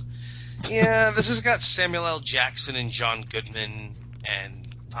 Yeah, this has got Samuel L. Jackson and John Goodman and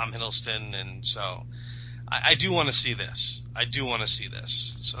Tom Hiddleston, and so I do want to see this. I do want to see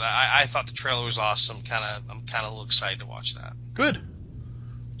this. So I thought the trailer was awesome. I'm kind of a little excited to watch that. Good.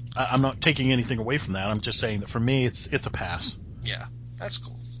 I'm not taking anything away from that. I'm just saying that for me, it's a pass. Yeah, that's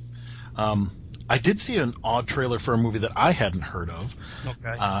cool. I did see an odd trailer for a movie that I hadn't heard of.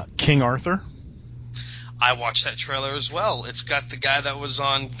 Okay. King Arthur. I watched that trailer as well. It's got the guy that was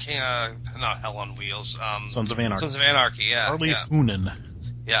on not Hell on Wheels. Sons of Anarchy. Sons of Anarchy, yeah. Charlie Hunnam.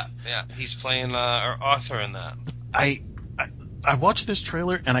 Yeah. He's playing Arthur in that. I watched this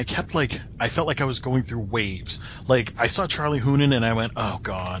trailer and I felt like I was going through waves. Like, I saw Charlie Hunnam and I went, oh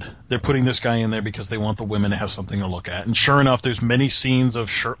God, they're putting this guy in there because they want the women to have something to look at. And sure enough, there's many scenes of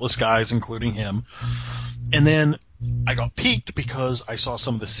shirtless guys, including him. And then I got piqued because I saw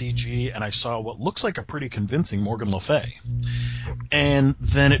some of the CG and I saw what looks like a pretty convincing Morgan Le Fay. And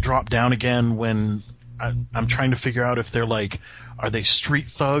then it dropped down again when I'm trying to figure out if they're like, are they street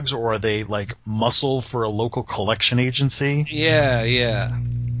thugs or are they like muscle for a local collection agency? Yeah.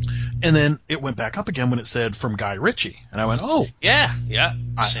 And then it went back up again when it said from Guy Ritchie. And I went, oh. Yeah.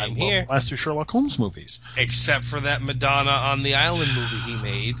 Same here. The last two Sherlock Holmes movies. Except for that Madonna on the Island movie he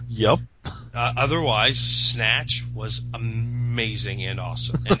made. Yep. Otherwise, Snatch was amazing and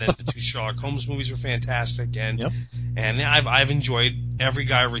awesome. And then the two Sherlock Holmes movies were fantastic. And I've enjoyed every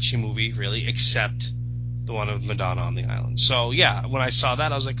Guy Ritchie movie, really, except the one with Madonna on the Island. So, yeah, when I saw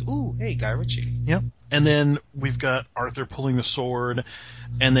that, I was like, ooh, hey, Guy Ritchie. Yep. And then we've got Arthur pulling the sword,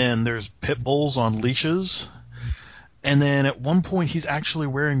 and then there's pit bulls on leashes. And then at one point, he's actually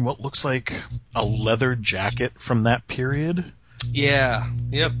wearing what looks like a leather jacket from that period. Yeah.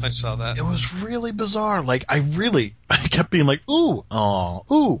 Yep, I saw that. It was really bizarre. Like, I kept being like, ooh,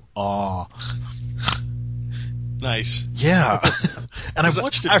 aw. Nice. Yeah. And I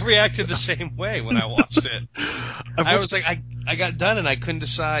watched it. I reacted the same way when I watched it. I was like, I got done and I couldn't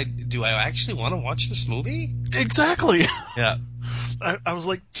decide, do I actually want to watch this movie? Exactly. Yeah. I was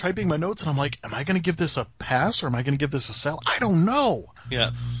like typing my notes and I'm like, am I going to give this a pass or am I going to give this a sell? I don't know.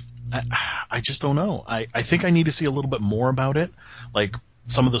 Yeah. I just don't know. I think I need to see a little bit more about it. Like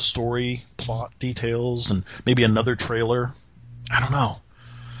some of the story plot details and maybe another trailer. I don't know.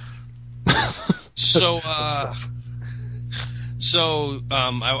 I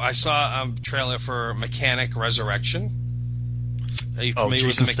saw a trailer for Mechanic Resurrection. Are you familiar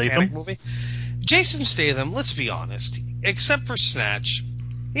with the Mechanic movie? Jason Statham, let's be honest, except for Snatch,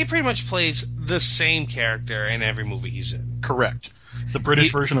 he pretty much plays the same character in every movie he's in. Correct. The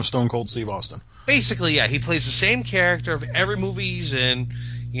British version of Stone Cold Steve Austin. Basically, yeah. He plays the same character of every movie he's in.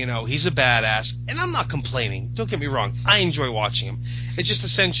 You know, he's a badass. And I'm not complaining. Don't get me wrong. I enjoy watching him. It's just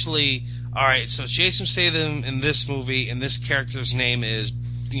essentially, all right, so Jason Statham in this movie, and this character's name is,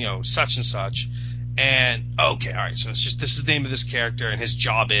 such and such. And, okay, all right, so it's just, this is the name of this character, and his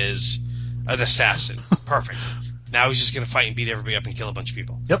job is an assassin. Perfect. Now he's just going to fight and beat everybody up and kill a bunch of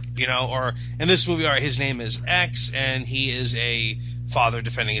people. Yep. Or in this movie, all right, his name is X, and he is a father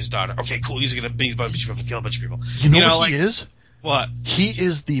defending his daughter. Okay, cool. He's going to beat a bunch of people up and kill a bunch of people. You know what he is? What? He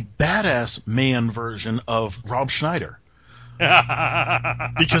is the badass man version of Rob Schneider.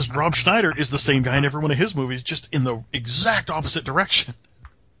 Because Rob Schneider is the same guy in every one of his movies, just in the exact opposite direction.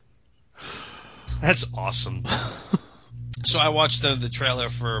 That's awesome. So I watched the trailer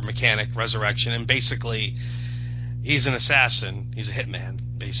for Mechanic Resurrection, and basically he's an assassin. He's a hitman,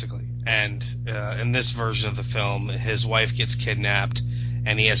 basically. And in this version of the film, his wife gets kidnapped,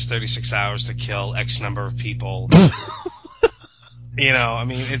 and he has 36 hours to kill X number of people.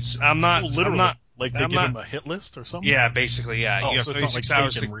 Like they give him a hit list or something? Yeah, basically, yeah. Oh, you have so 36 it's not like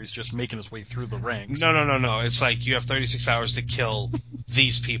hours Taken, where he's just making his way through the ranks. No. It's like you have 36 hours to kill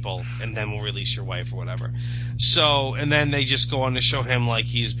these people, and then we'll release your wife or whatever. So, and then they just go on to show him like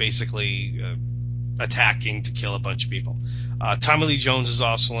he's basically attacking to kill a bunch of people. Tommy Lee Jones is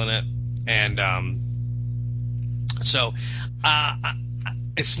also in it, and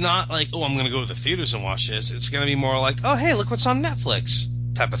it's not like, oh, I'm going to go to the theaters and watch this. It's going to be more like, oh, hey, look what's on Netflix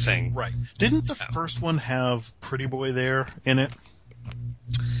type of thing. Right. Didn't the first one have Pretty Boy there in it?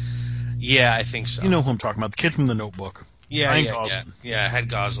 Yeah, I think so. You know who I'm talking about, the kid from The Notebook. Yeah, Gosling. Yeah, had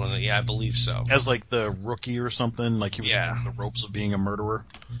Gosling in it. Yeah, I believe so. As like the rookie or something, like he was on the ropes of being a murderer.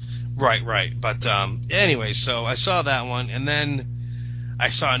 Right. But anyway, so I saw that one, and then I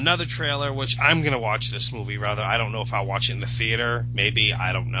saw another trailer, which I'm going to watch this movie, rather. I don't know if I'll watch it in the theater. Maybe.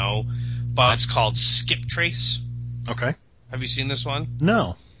 I don't know. But it's called Skip Trace. Okay. Have you seen this one?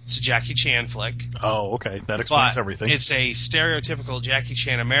 No. It's a Jackie Chan flick. Oh, okay. That explains everything. It's a stereotypical Jackie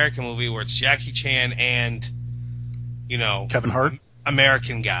Chan American movie where it's Jackie Chan and, Kevin Hart?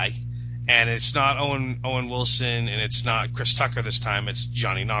 American guy. And it's not Owen Wilson, and it's not Chris Tucker this time. It's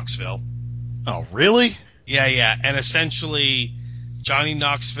Johnny Knoxville. Oh, really? Yeah. And essentially, Johnny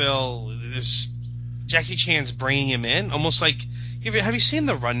Knoxville, Jackie Chan's bringing him in, almost like, have you seen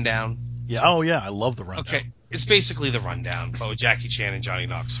The Rundown? Yeah. Oh, yeah. I love The Rundown. Okay. It's basically The Rundown, but with Jackie Chan and Johnny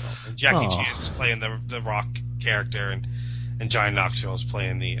Knoxville. And Jackie Chan's playing the rock character, and Johnny Knoxville is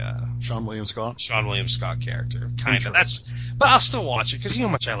playing the Sean William Scott character. Kind of. But I'll still watch it because you know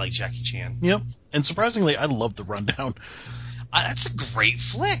how much I like Jackie Chan. Yep. And surprisingly, I love The Rundown. That's a great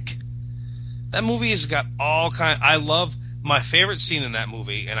flick. That movie has got all kind. I love my favorite scene in that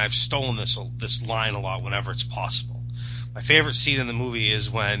movie, and I've stolen this line a lot whenever it's possible. My favorite scene in the movie is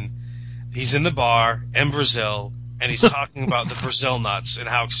when he's in the bar in Brazil, and he's talking about the Brazil nuts and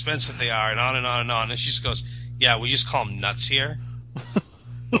how expensive they are, and on and on and on. And she just goes, "Yeah, we just call them nuts here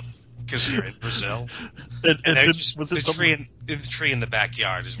because you're in Brazil." And the tree in the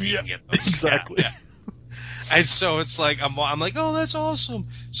backyard is where you can get those. Exactly. Yeah. And so it's like I'm like, oh, that's awesome.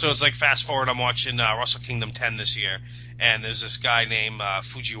 So it's like fast forward, I'm watching Wrestle Kingdom 10 this year, and there's this guy named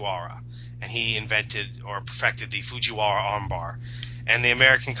Fujiwara, and he invented or perfected the Fujiwara armbar. And the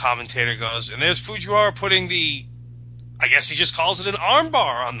American commentator goes, and there's Fujiwara putting I guess he just calls it an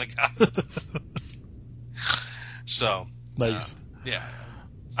armbar on the guy. So nice. Yeah.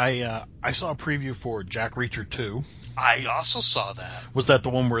 I saw a preview for Jack Reacher 2. I also saw that. Was that the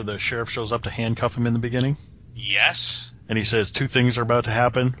one where the sheriff shows up to handcuff him in the beginning? Yes. And he says 2 things are about to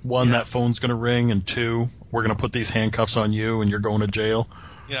happen. 1, that phone's going to ring, and 2, we're going to put these handcuffs on you and you're going to jail.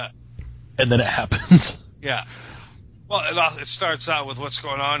 Yeah. And then it happens. Yeah. Well, it starts out with what's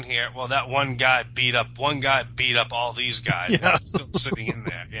going on here. Well, that one guy beat up all these guys. Yeah. Still sitting in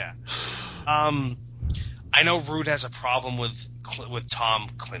there. Yeah. I know Rude has a problem with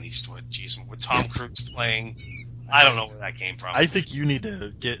Clint Eastwood. Jeez, with Tom Cruise playing. I don't know where that came from. I think you need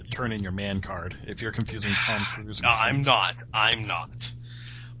to turn in your man card if you're confusing Tom Cruise. And I'm not.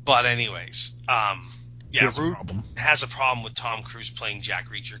 But anyways, Rude has a problem with Tom Cruise playing Jack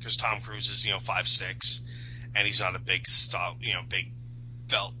Reacher because Tom Cruise is 5'6", and he's not a big big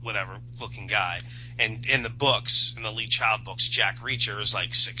felt whatever looking guy. And in the books, in the Lee Child books, Jack Reacher is like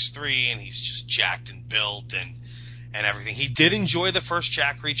 6'3", and he's just jacked and built and everything. He did enjoy the first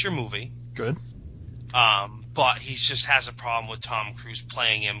Jack Reacher movie. Good. But he just has a problem with Tom Cruise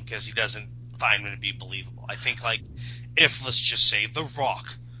playing him because he doesn't find him to be believable. I think, like, if, let's just say, The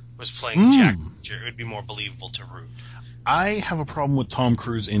Rock was playing Jack Reacher, it would be more believable to Rude. I have a problem with Tom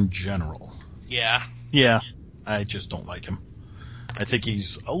Cruise in general. Yeah? Yeah. I just don't like him. I think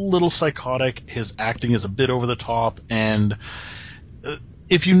he's a little psychotic. His acting is a bit over the top, and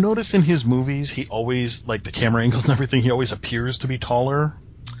if you notice in his movies, he always, like the camera angles and everything, he always appears to be taller.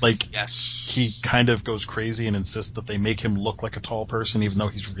 Like, yes, he kind of goes crazy and insists that they make him look like a tall person, even though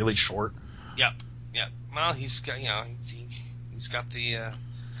he's really short. Yep. Well, he's got he's got the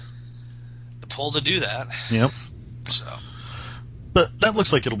pull to do that. Yep. So. But that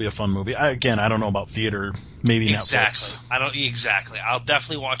looks like it'll be a fun movie. I don't know about theater, maybe Netflix. Exactly. I'll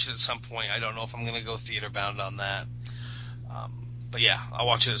definitely watch it at some point. I don't know if I'm going to go theater bound on that. But yeah, I'll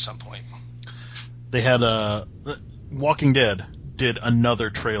watch it at some point. They had Walking Dead did another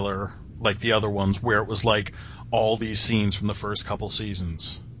trailer like the other ones where it was like all these scenes from the first couple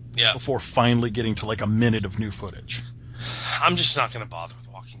seasons. Yeah. Before finally getting to like a minute of new footage. I'm just not going to bother with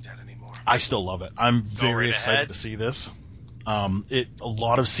Walking Dead anymore. I still love it. I'm very excited to see this. A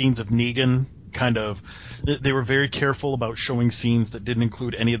lot of scenes of Negan they were very careful about showing scenes that didn't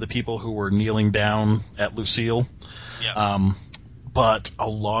include any of the people who were kneeling down at Lucille. Yeah. But a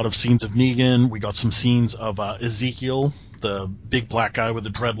lot of scenes of Negan. We got some scenes of Ezekiel, the big black guy with the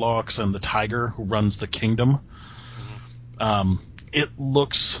dreadlocks, and the tiger who runs the kingdom. Mm-hmm. It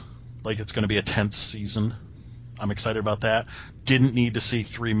looks like it's going to be a tense season. I'm excited about that. Didn't need to see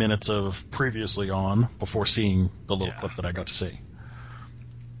 3 minutes of previously on before seeing the little clip that I got to see.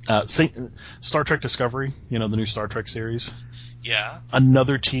 Star Trek Discovery, the new Star Trek series. Yeah.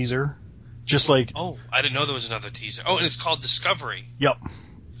 Another teaser. Just like... Oh, I didn't know there was another teaser. Oh, and it's called Discovery. Yep.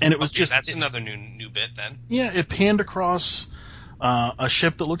 And it was that's another new bit then. Yeah, it panned across a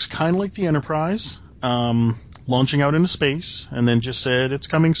ship that looks kind of like the Enterprise, launching out into space, and then just said it's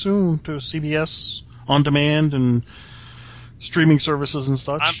coming soon to CBS On Demand and streaming services and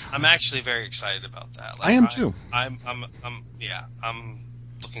such. I'm actually very excited about that. I am too. I'm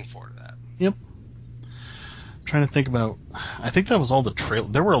looking forward to that. Yep. I'm trying to think about. I think that was all the trail.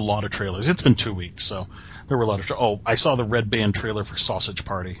 There were a lot of trailers. It's been 2 weeks, so there were a lot of. I saw the Red Band trailer for Sausage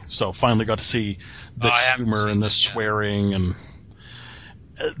Party, so finally got to see the humor and the swearing, and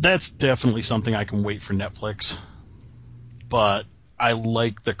that's definitely something I can wait for Netflix. But I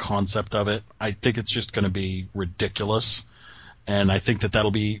like the concept of it. I think it's just going to be ridiculous. And I think that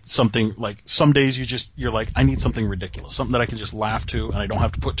that'll be something like some days you're like, I need something ridiculous, something that I can just laugh to and I don't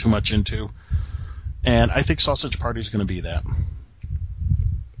have to put too much into. And I think Sausage Party is going to be that.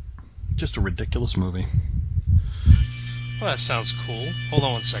 Just a ridiculous movie. Well, that sounds cool. Hold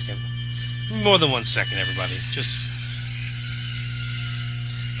on 1 second. More than 1 second, everybody.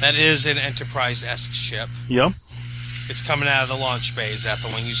 That is an Enterprise-esque ship. Yep. It's coming out of the launch bay. Is that the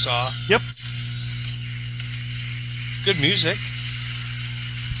one you saw? Yep. Good music.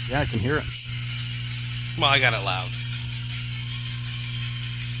 Yeah, I can hear it. Well, I got it loud.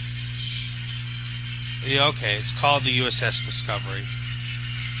 Yeah, okay. It's called the USS Discovery.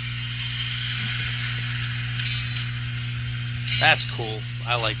 That's cool.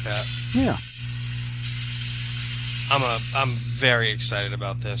 I like that. Yeah. I'm very excited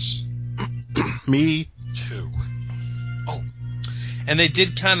about this. Me too. Oh. And they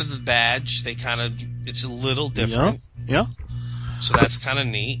did kind of the badge. It's a little different. Yeah. So that's kind of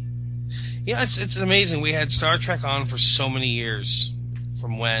neat. Yeah, it's amazing. We had Star Trek on for so many years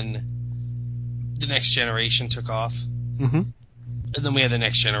from when The Next Generation took off. Mm-hmm. And then we had The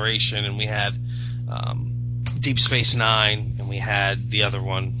Next Generation, and we had Deep Space Nine, and we had the other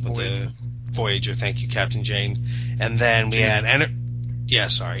one with the Voyager. Thank you, Captain Jane. And then we had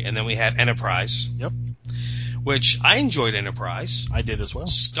and then we had Enterprise. Yep. Which I enjoyed Enterprise. I did as well.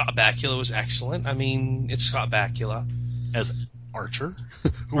 Scott Bakula was excellent. I mean, it's Scott Bakula as Archer,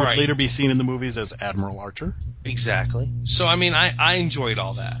 who would later be seen in the movies as Admiral Archer. Exactly. So I mean, I enjoyed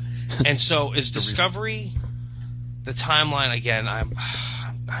all that. And so is Discovery the timeline again? I'm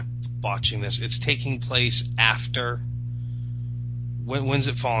botching this. It's taking place after. When's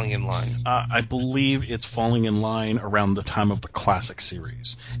it falling in line? I believe it's falling in line around the time of the classic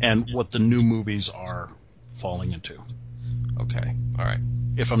series and what the new movies are falling into. Okay. All right.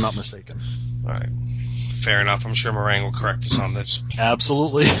 If I'm not mistaken. All right. Fair enough. I'm sure Meringue will correct us on this.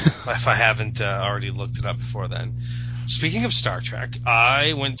 Absolutely. If I haven't already looked it up before then. Speaking of Star Trek,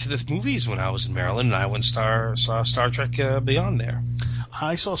 I went to the movies when I was in Maryland, and I went saw Star Trek Beyond there.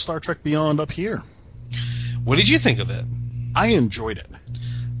 I saw Star Trek Beyond up here. What did you think of it? I enjoyed it.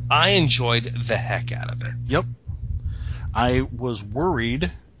 I enjoyed the heck out of it. Yep. I was worried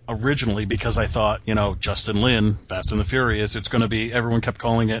originally because I thought, Justin Lin, Fast and the Furious, it's going to be, everyone kept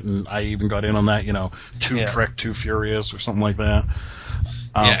calling it, and I even got in on that, Trek, Too Furious or something like that.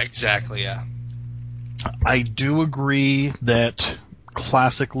 Yeah, exactly, yeah. I do agree that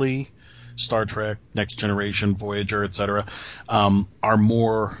classically Star Trek, Next Generation, Voyager, etc., are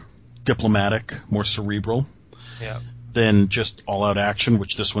more diplomatic, more cerebral than just all-out action,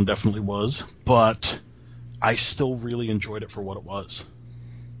 which this one definitely was. But I still really enjoyed it for what it was.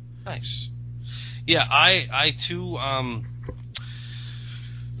 Nice. Yeah, I too.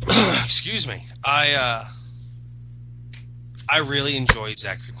 Excuse me. I really enjoyed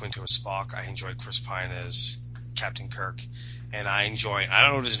Zachary Quinto as Spock. I enjoyed Chris Pine as Captain Kirk, and I don't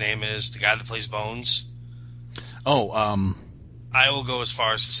know what his name is. The guy that plays Bones. Oh, I will go as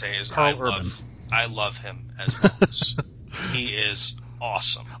far as to say I love him as Bones. He is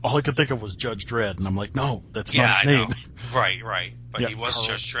awesome. All I could think of was Judge Dredd, and I'm like, no, that's not his name. Know. Right. But he was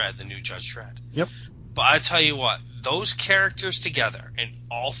Judge Dredd, the new Judge Dredd. Yep. But I tell you what, those characters together in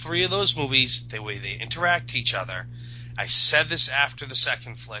all three of those movies, the way they interact with each other. I said this after the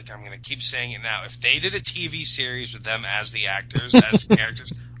second flick. I'm going to keep saying it now. If they did a TV series with them as the actors, as the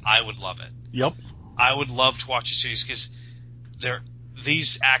characters, I would love it. Yep. I would love to watch a series because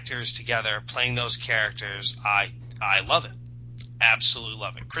these actors together playing those characters. I love it. Absolutely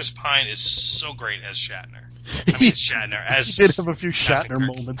love it. Chris Pine is so great as Shatner. Shatner as he did have a few Shatner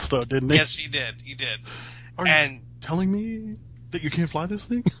moments, though, didn't he? Yes, he did. Are you telling me that you can't fly this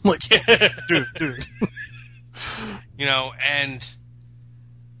thing? I'm like, dude. And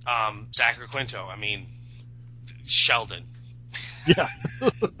Zachary Quinto. Sheldon. Yeah.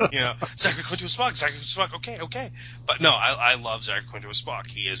 Zachary Quinto as Spock. Okay. But no, I love Zachary Quinto as Spock.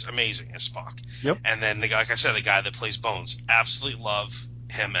 He is amazing as Spock. Yep. And then, like I said, the guy that plays Bones. Absolutely love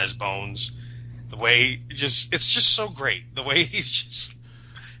him as Bones. The way it's just so great. The way he's just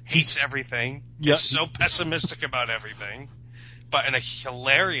hates everything. Yep. He's so pessimistic about everything, but in a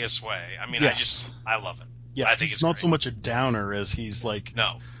hilarious way. I love it. Yeah, I think it's not so much a downer as he's like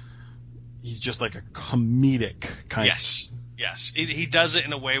he's just like a comedic kind of. Yes. He does it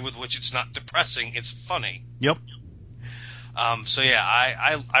in a way with which it's not depressing. It's funny. Yep. So yeah,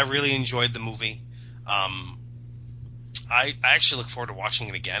 I really enjoyed the movie. I actually look forward to watching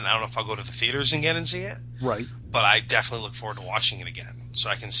it again. I don't know if I'll go to the theaters again and see it. Right. But I definitely look forward to watching it again, so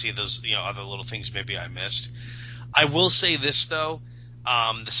I can see those other little things maybe I missed. I will say this though,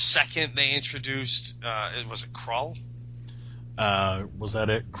 the second they introduced, was it Krull? Was that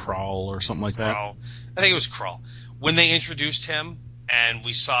it? Krull or something like that? Krull. I think it was Krull. When they introduced him and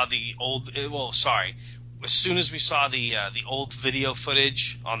we saw the old, as soon as we saw the old video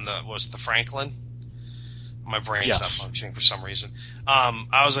footage on the Franklin, my brain's not functioning for some reason.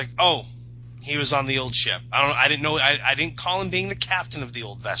 I was like, oh, he was on the old ship. I didn't know. I didn't call him being the captain of the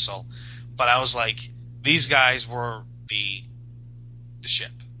old vessel, but I was like, these guys were the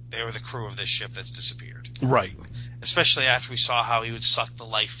ship. They were the crew of this ship that's disappeared. Right. Especially after we saw how he would suck the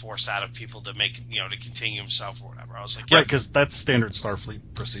life force out of people to make, to continue himself or whatever. I was like, yep. Right, because that's standard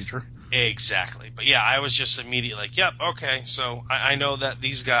Starfleet procedure. Exactly. But yeah, I was just immediately like, yep, okay. So I know that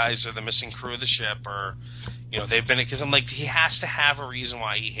these guys are the missing crew of the ship, or, they've been, because I'm like, he has to have a reason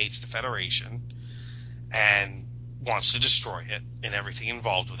why he hates the Federation and wants to destroy it and everything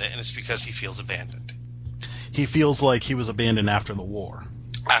involved with it, and it's because he feels abandoned. He feels like he was abandoned after the war.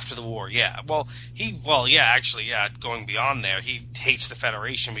 After the war, yeah. Going beyond there, he hates the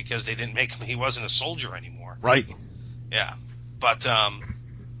Federation because they didn't make him, he wasn't a soldier anymore. Right. Yeah. But,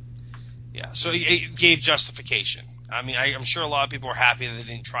 so it gave justification. I mean, I'm sure a lot of people were happy that they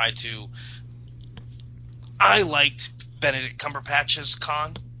didn't try to. I liked Benedict Cumberbatch's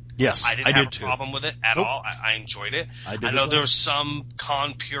Khan. Yes, I didn't have a too. problem with it at all. I enjoyed it. I know there were some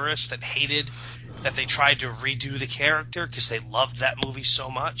Khan purists that hated that they tried to redo the character because they loved that movie so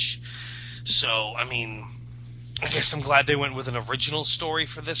much. So, I mean, I guess I'm glad they went with an original story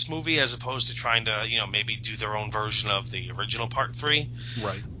for this movie as opposed to trying to, maybe do their own version of the original Part 3.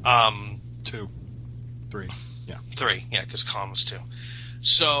 Right. 2. 3. Yeah. 3, yeah, because Khan was 2.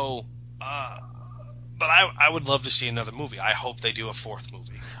 So, but I would love to see another movie. I hope they do a 4th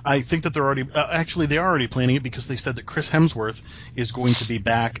movie. I think that they're already they are already planning it because they said that Chris Hemsworth is going to be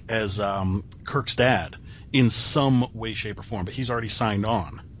back as Kirk's dad in some way, shape, or form. But he's already signed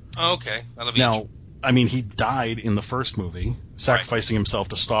on. Oh, okay, that'll be now. I mean, he died in the first movie, sacrificing himself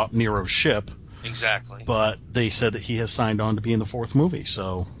to stop Nero's ship. Exactly. But they said that he has signed on to be in the 4th movie,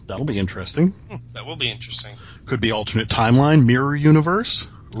 so that'll be interesting. That will be interesting. Could be alternate timeline, mirror universe.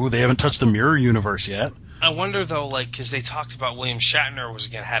 Ooh, they haven't touched the mirror universe yet. I wonder, though, because they talked about William Shatner was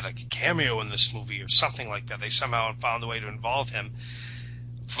going to have a cameo in this movie or something like that. They somehow found a way to involve him.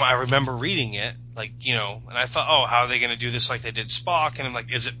 I remember reading it, and I thought, oh, how are they going to do this like they did Spock? And I'm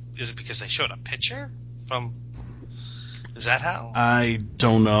like, is it because they showed a picture from? Is that how? I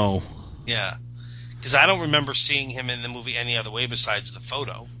don't know. Yeah, because I don't remember seeing him in the movie any other way besides the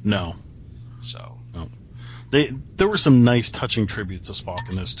photo. No. So. No. There were some nice, touching tributes to Spock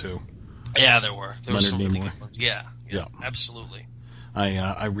in this too. Yeah, there were. There were some really Nimoy. good ones. Yeah, absolutely.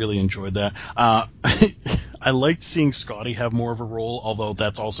 I really enjoyed that. I liked seeing Scotty have more of a role, although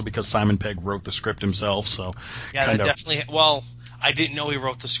that's also because Simon Pegg wrote the script himself. So yeah, definitely. Well, I didn't know he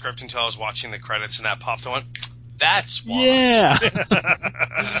wrote the script until I was watching the credits, and that popped. I went, "That's why." Yeah,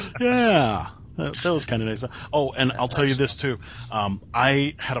 yeah, that was kind of nice. Oh, and I'll tell you this too.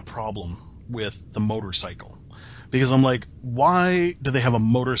 I had a problem with the motorcycle because I'm like, why do they have a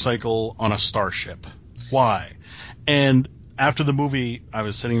motorcycle on a starship? Why? And after the movie, I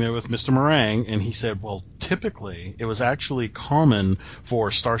was sitting there with Mr. Meringue, and he said, well, typically, it was actually common for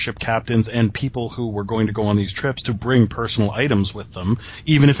starship captains and people who were going to go on these trips to bring personal items with them,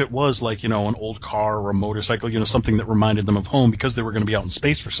 even if it was like, an old car or a motorcycle, something that reminded them of home because they were going to be out in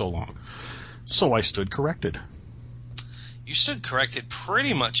space for so long. So I stood corrected. You stood corrected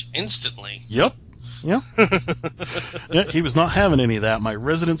pretty much instantly. Yep. Yeah. Yeah, he was not having any of that. My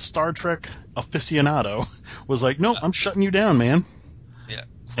resident Star Trek aficionado was like, no, I'm shutting you down, man. Yeah.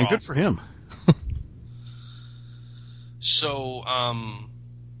 And good for him. So,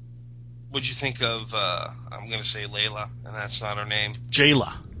 what'd you think of, I'm going to say Layla, and that's not her name.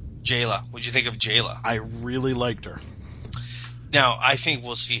 Jayla. What'd you think of Jayla? I really liked her. Now, I think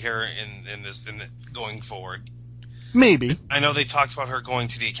we'll see her in going forward. Maybe. I know they talked about her going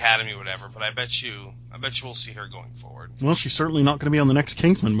to the academy or whatever, but I bet you we'll see her going forward. Well, she's certainly not going to be on the next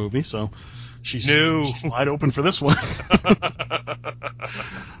Kingsman movie, so she's wide open for this one.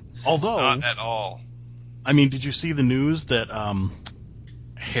 Although, not at all. I mean, did you see the news that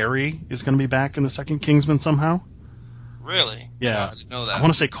Harry is going to be back in the second Kingsman somehow? Really? Yeah. No, I didn't know that. I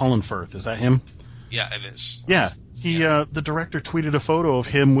want to say Colin Firth. Is that him? Yeah, it is. Yeah. The director tweeted a photo of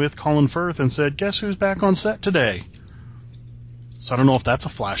him with Colin Firth and said, guess who's back on set today? So I don't know if that's a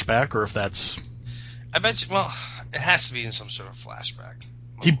flashback or if that's... I bet you, well, it has to be in some sort of flashback.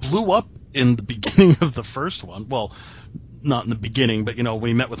 He blew up in the beginning of the first one. Well, not in the beginning, but, when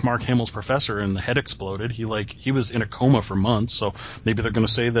he met with Mark Hamill's professor and the head exploded, he was in a coma for months, so maybe they're going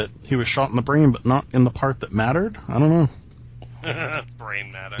to say that he was shot in the brain but not in the part that mattered? I don't know.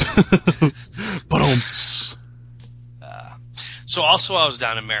 Brain matter. But So also I was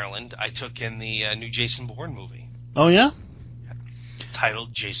down in Maryland. I took in the new Jason Bourne movie. Oh, yeah?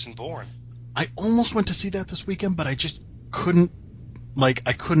 Titled Jason Bourne. I almost went to see that this weekend, but I just couldn't, I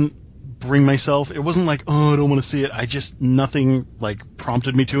couldn't bring myself. It wasn't like, oh, I don't want to see it. Nothing,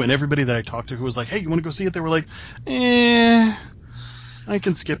 prompted me to. And everybody that I talked to who was like, hey, you want to go see it? They were like, I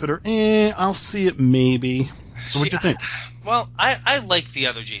can skip it, or I'll see it maybe. So what do you think? Well, I like the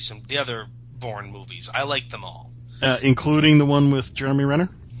other Bourne movies. I like them all. Including the one with Jeremy Renner?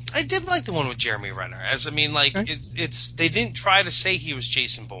 I did like the one with Jeremy Renner. Okay. It's they didn't try to say he was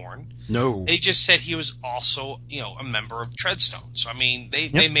Jason Bourne. No. They just said he was also, a member of Treadstone. So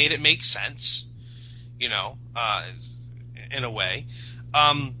they made it make sense, in a way.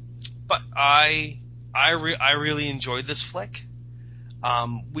 But I really enjoyed this flick.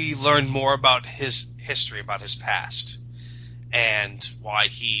 We learned more about his history, about his past, and why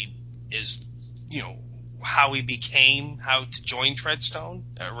he is, how to join Treadstone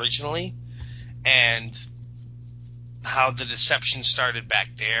originally, and how the deception started back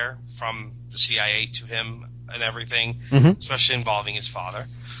there from the CIA to him and everything, especially involving his father.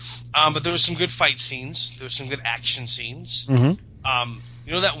 But there was some good fight scenes. There was some good action scenes.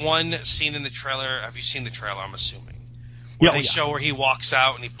 That one scene in the trailer? Have you seen the trailer, I'm assuming? Where they show where he walks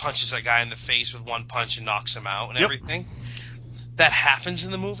out and he punches that guy in the face with one punch and knocks him out and everything. That happens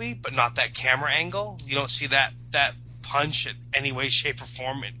in the movie, but not that camera angle. You don't see that punch in any way, shape, or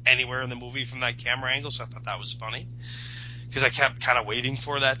form anywhere in the movie from that camera angle, so I thought that was funny. Because I kept kind of waiting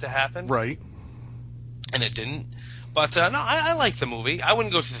for that to happen. Right. And it didn't. But, no, I like the movie. I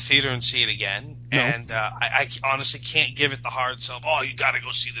wouldn't go to the theater and see it again. No. And I honestly can't give it the hard sell, oh, you got to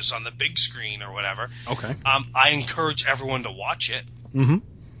go see this on the big screen or whatever. Okay. I encourage everyone to watch it. Mm-hmm.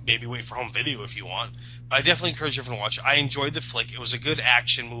 Maybe wait for home video if you want. But I definitely encourage everyone to watch it. I enjoyed the flick. It was a good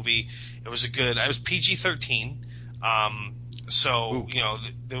action movie. It was PG-13. So,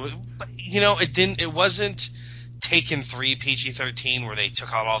 it wasn't Taken 3 PG-13 where they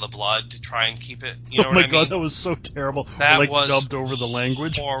took out all the blood to try and keep it. You know what I mean? Oh my God, that was so terrible. That was dubbed over the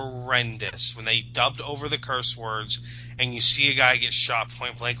language. Horrendous. When they dubbed over the curse words and you see a guy get shot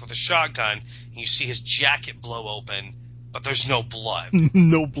point blank with a shotgun and you see his jacket blow open, but there's no blood.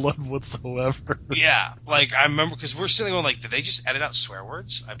 No blood whatsoever. Yeah. I remember, because we're sitting going did they just edit out swear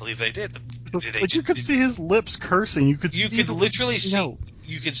words? I believe they did. You could see his lips cursing. You could literally see.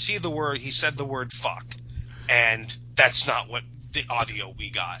 You could see the word, he said the word fuck. And that's not what the audio we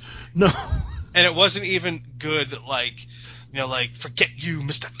got. No. And it wasn't even good, forget you,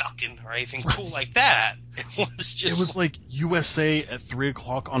 Mr. Falcon, or anything cool like that. It was just. It was like USA at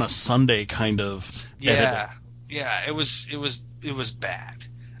 3:00 on a Sunday kind of. Yeah. Yeah, it was bad.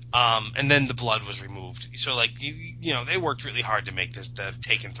 And then the blood was removed. So, they worked really hard to make the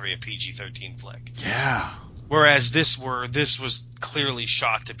Taken 3 a PG-13 flick. Yeah. Whereas this was clearly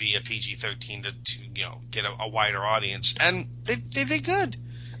shot to be a PG-13 to get a wider audience, and they did good.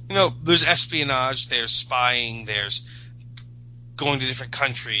 There's espionage, there's spying, there's going to different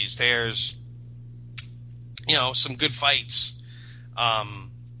countries, there's some good fights,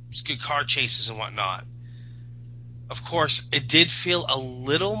 good car chases and whatnot. Of course, it did feel a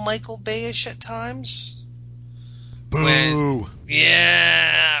little Michael Bay-ish at times. Boo.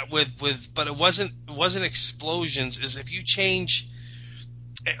 But it wasn't explosions. Is if you change,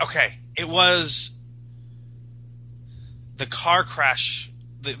 okay, it was the car crash.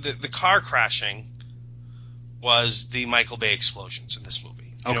 The car crashing was the Michael Bay explosions in this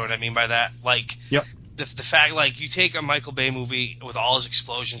movie. You know what I mean by that? Yep. The fact, you take a Michael Bay movie with all his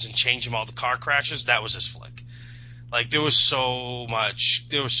explosions and change them all to car crashes, that was his flick. There was so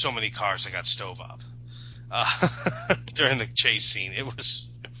many cars that got stove up during the chase scene. It was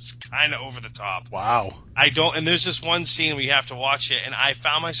kind of over the top. Wow. And there's this one scene where you have to watch it, and I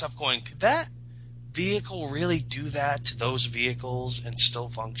found myself going, could that vehicle really do that to those vehicles and still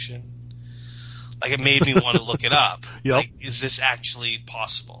function? It made me want to look it up. Yep. Is this actually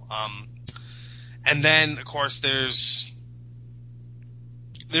possible? And then, of course, there is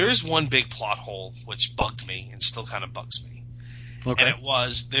one big plot hole which bugged me and still kind of bugs me. Okay. And it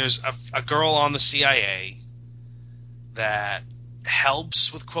was, there's a girl on the CIA that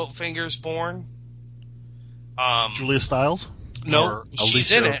helps with Quote Fingers Bourne. Julia Stiles? No,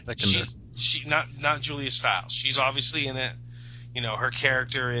 she's in it. Vikander? She not Julia Stiles. She's obviously in it. Her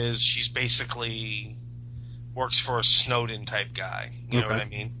character she's basically works for a Snowden type guy. You know what I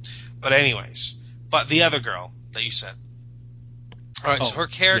mean? But anyways, the other girl that you said. All right, so her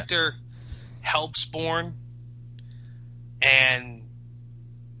character helps Bourne, and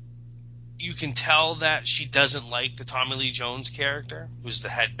you can tell that she doesn't like the Tommy Lee Jones character, who's the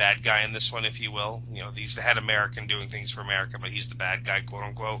head bad guy in this one, if you will. You know, he's the head American doing things for America, but he's the bad guy, quote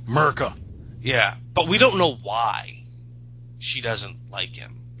unquote. America. Yeah, but we don't know why she doesn't like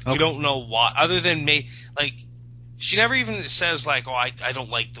him. Okay. We don't know why, other than she never even says like, oh, I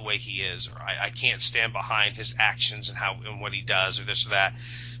don't like the way he is, or I can't stand behind his actions and what he does, or this or that.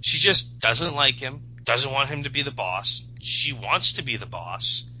 She just doesn't like him, doesn't want him to be the boss. She wants to be the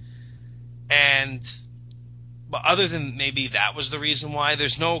boss. But other than maybe that was the reason why,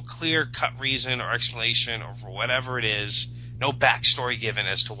 there's no clear-cut reason or explanation, or for whatever it is, no backstory given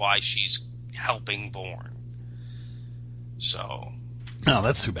as to why she's helping Bourne. So. Oh,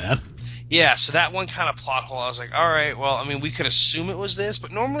 that's too bad. Yeah, so that one kind of plot hole, I was like, all right, well, I mean, we could assume it was this,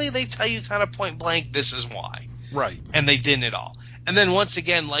 but normally they tell you kind of point blank, this is why. Right. And they didn't at all. And then once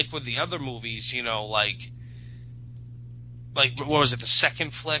again, like with the other movies, you know, like what was it, the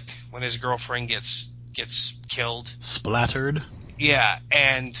second flick when his girlfriend gets killed, splattered. Yeah,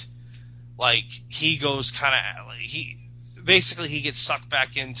 and like he goes kind of he gets sucked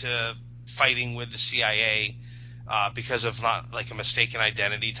back into fighting with the CIA because of not like a mistaken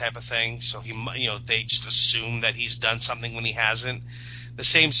identity type of thing. So they just assume that he's done something when he hasn't. The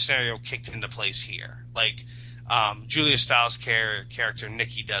same scenario kicked into place here. Like Julia Stiles' character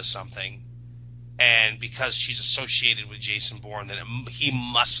Nikki does something. And because she's associated with Jason Bourne, then he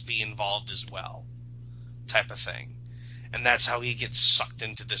must be involved as well, type of thing. And that's how he gets sucked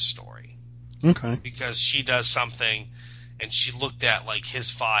into this story. Okay. Because she does something, and she looked at, like, his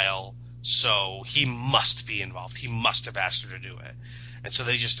file, so he must be involved. He must have asked her to do it. And so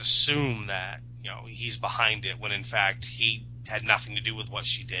they just assume that, he's behind it, when in fact he had nothing to do with what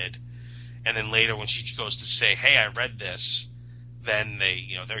she did. And then later when she goes to say, hey, I read this, then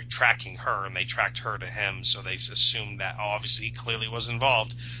they're tracking her, and they tracked her to him, so they assumed that, obviously he clearly was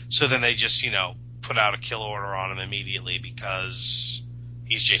involved. So then they just, put out a kill order on him immediately because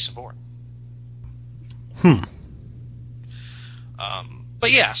he's Jason Bourne.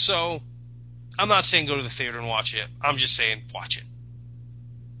 But yeah, so I'm not saying go to the theater and watch it. I'm just saying watch it.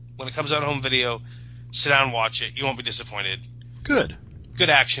 When it comes out on home video, sit down and watch it. You won't be disappointed. Good. Good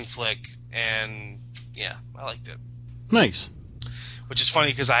action flick, and yeah, I liked it. Nice. Which is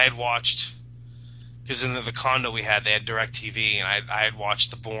funny because I had watched, because in the condo we had, they had DirecTV, and I had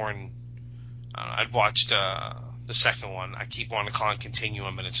watched the Bourne. I'd watched the second one. I keep wanting to call it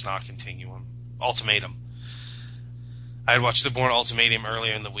Continuum, but it's not Continuum. Ultimatum. I had watched the Bourne Ultimatum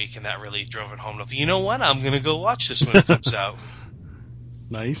earlier in the week, and that really drove it home. You know what? I'm going to go watch this when it comes out.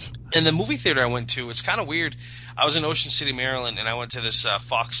 Nice. And the movie theater I went to, it's kind of weird. I was in Ocean City, Maryland, and I went to this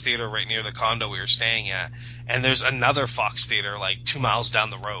Fox theater right near the condo we were staying at. And there's another Fox theater like 2 miles down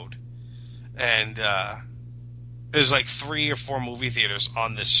the road. And there's like 3 or 4 movie theaters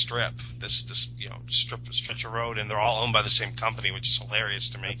on this strip, this stretch of road, and they're all owned by the same company, which is hilarious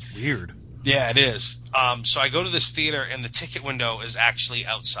to me. That's weird. Yeah, it is. So I go to this theater, and the ticket window is actually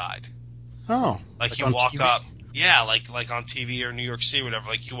outside. Oh, like you walk TV? Up. Yeah, like on TV or New York City or whatever.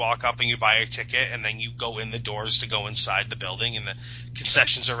 Like you walk up and you buy a ticket, and then you go in the doors to go inside the building, and the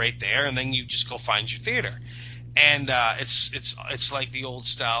concessions are right there, and then you just go find your theater. And it's like the old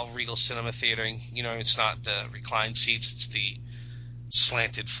style Regal Cinema theatering. It's not the reclined seats; it's the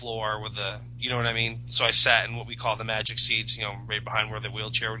slanted floor with the, you know what I mean? So I sat in what we call the magic seats, right behind where the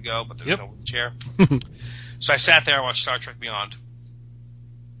wheelchair would go, but there's no wheelchair. So I sat there, I watched Star Trek Beyond.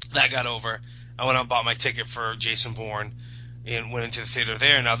 That got over. I went out and bought my ticket for Jason Bourne and went into the theater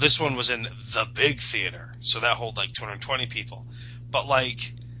there. Now, this one was in the big theater, so that held like 220 people. But,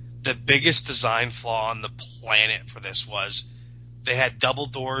 like, the biggest design flaw on the planet for this was they had double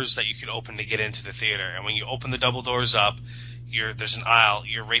doors that you could open to get into the theater. And when you open the double doors up, there's an aisle.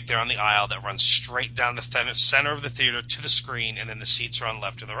 You're right there on the aisle that runs straight down the center of the theater to the screen, and then the seats are on the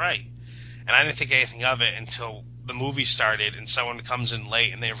left or the right. And I didn't think anything of it until the movie started and someone comes in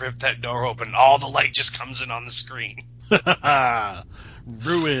late and they rip that door open and all the light just comes in on the screen.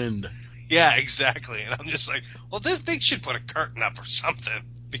 Ruined. Yeah, exactly. And I'm just like, well, they should put a curtain up or something,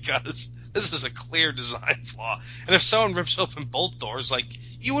 because this is a clear design flaw. And if someone rips open both doors, like,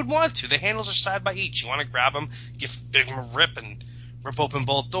 you would want to. The handles are side by each. You want to grab them, give them a rip, and rip open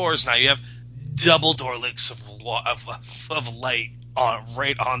both doors. Now you have double door licks of light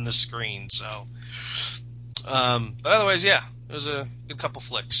right on the screen. So, but otherwise, yeah, it was a good couple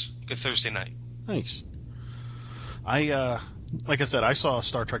flicks. Good Thursday night. Nice. Like I said, I saw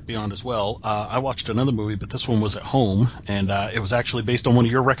Star Trek Beyond as well. I watched another movie, but this one was at home, and it was actually based on one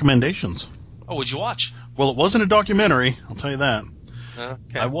of your recommendations. Oh, what'd you watch? Well, it wasn't a documentary, I'll tell you that.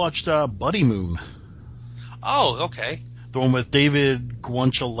 Okay. I watched Buddy Moon. Oh, okay. the one with David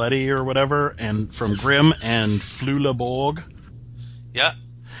Guancialetti or whatever, and from Grimm and Flula Borg. Yeah.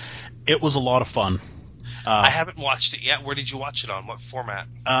 It was a lot of fun. I haven't watched it yet. Where did you watch it on? What format?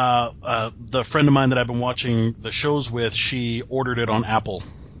 The friend of mine that I've been watching the shows with, she ordered it on Apple.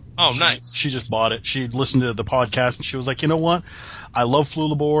 Oh, nice. She just bought it. She listened to the podcast, and she was like, you know what? I love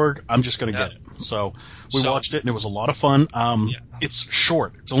Flula Borg. I'm just going to get it. So we watched it, and it was a lot of fun. It's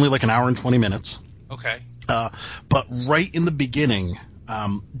short. It's only like an hour and 20 minutes. Okay. But right in the beginning,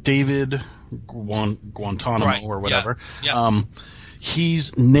 David Guantanamo or whatever,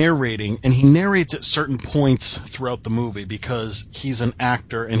 he's narrating, and he narrates at certain points throughout the movie because he's an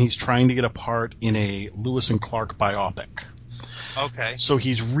actor and he's trying to get a part in a Lewis and Clark biopic. Okay. So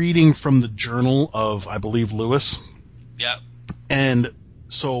he's reading from the journal of, I believe, Lewis. Yep. And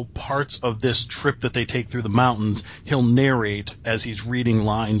so parts of this trip that they take through the mountains, he'll narrate as he's reading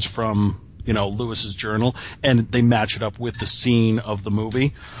lines from, Lewis's journal, and they match it up with the scene of the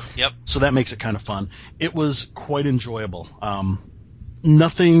movie. Yep. So that makes it kind of fun. It was quite enjoyable.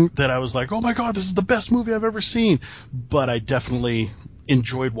 Nothing that I was like, oh my God, this is the best movie I've ever seen. But I definitely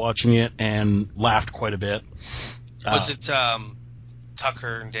enjoyed watching it and laughed quite a bit. Was it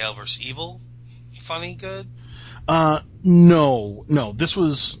Tucker and Dale vs. Evil? Funny, good? No. This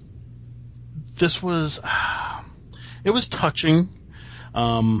was. It was touching.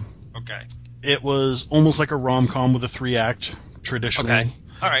 Okay. It was almost like a rom-com with a 3-act traditional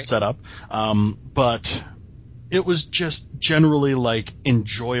setup. But it was just generally like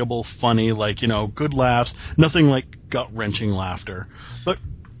enjoyable, funny, like, good laughs. Nothing like gut-wrenching laughter, but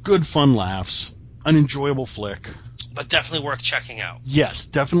good fun laughs. An enjoyable flick. But definitely worth checking out. Yes,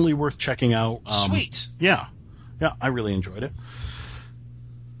 definitely worth checking out. Sweet. Yeah, I really enjoyed it.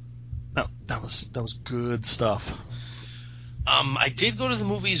 That was good stuff. I did go to the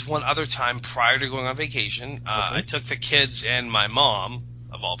movies one other time prior to going on vacation. I took the kids and my mom,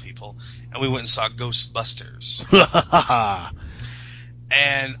 of all people, and we went and saw Ghostbusters.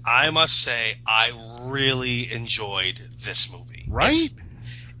 And I must say, I really enjoyed this movie. Right?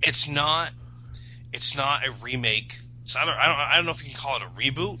 It's not a remake. So I don't know if you can call it a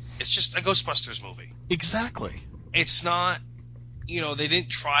reboot. It's just a Ghostbusters movie. Exactly. It's not, they didn't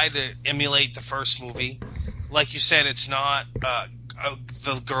try to emulate the first movie. Like you said, it's not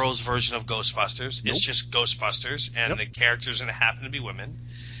the girls' version of Ghostbusters. Nope. It's just Ghostbusters, and the characters in it happen to be women.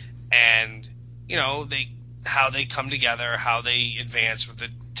 And, how they come together, how they advance with the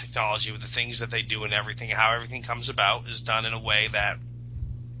technology, with the things that they do and everything, how everything comes about is done in a way that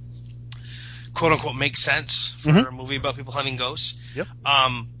quote-unquote makes sense for a movie about people hunting ghosts. Yep.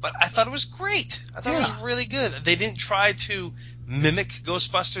 But I thought it was great. I thought it was really good. They didn't try to mimic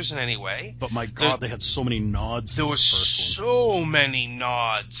Ghostbusters in any way. But my God, they had so many nods to the first one. There were so many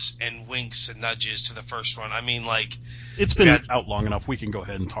nods and winks and nudges to the first one. I mean, like... It's been out long enough. We can go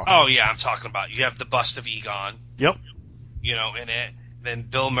ahead and talk about it. I'm talking about... You have the bust of Egon. Yep. In it. Then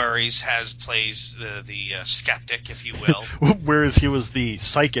Bill Murray's plays the skeptic, if you will. Whereas he was the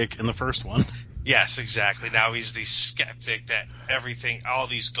psychic in the first one. Yes, exactly. Now he's the skeptic that all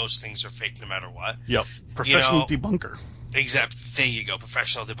these ghost things are fake no matter what. Yep. Professional debunker. Exactly. There you go.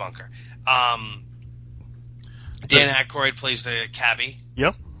 Professional debunker. Dan Aykroyd plays the cabbie.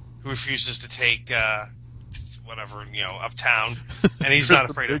 Yep. Who refuses to take whatever, uptown. And he's not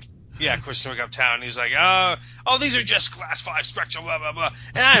afraid of... Yeah, Kristen Wiig uptown. He's like, oh, these are just class 5 spectral, blah, blah, blah.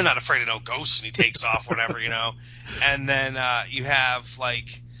 And I'm not afraid of no ghosts. And he takes off, whatever, And then you have,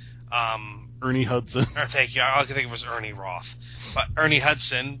 like... Ernie Hudson. Thank you. All I could think of was Ernie Roth. But Ernie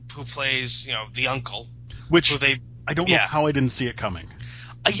Hudson, who plays, the uncle. Which I don't know how I didn't see it coming.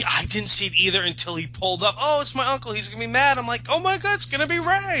 I didn't see it either until he pulled up. Oh, it's my uncle. He's going to be mad. I'm like, oh, my God, it's going to be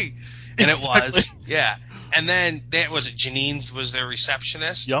Ray. And exactly. It was. Yeah. And then, Janine was their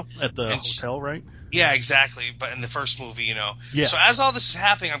receptionist? Yep, at the hotel, right? Yeah, exactly. But in the first movie, Yeah. So as all this is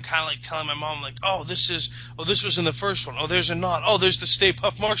happening, I'm kind of like telling my mom, like, this was in the first one. Oh, there's a nod. Oh, there's the Stay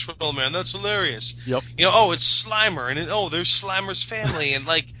Puft Marshmallow Man. That's hilarious. Yep. It's Slimer. And there's Slimer's family. And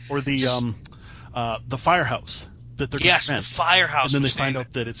like. Or the firehouse. That they're the firehouse. And then they find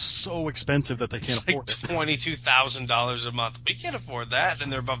out that it's so expensive that they can't afford it. $22,000 a month. We can't afford that.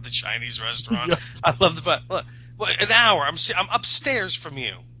 And they're above the Chinese restaurant. Yep. I love the look. An hour. I'm upstairs from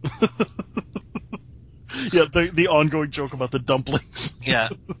you. Yeah, the ongoing joke about the dumplings. Yeah.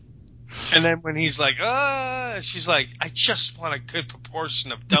 And then when he's like, she's like, I just want a good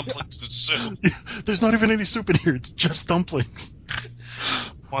proportion of dumplings to soup. Yeah, there's not even any soup in here. It's just dumplings.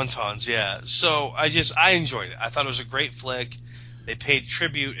 Wontons, yeah. So I enjoyed it. I thought it was a great flick. They paid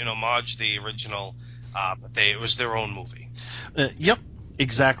tribute and homage to the original, but it was their own movie. Yep.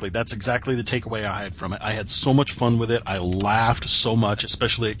 Exactly. That's exactly the takeaway I had from it. I had so much fun with it. I laughed so much,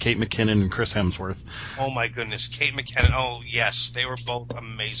 especially at Kate McKinnon and Chris Hemsworth. Oh my goodness, Kate McKinnon. Oh yes, they were both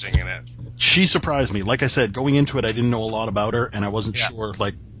amazing in it. She surprised me. Like I said, going into it, I didn't know a lot about her, and I wasn't sure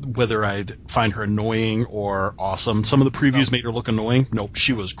whether I'd find her annoying or awesome. Some of the previews made her look annoying. Nope,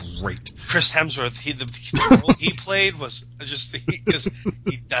 she was great. Chris Hemsworth, the role he played was just because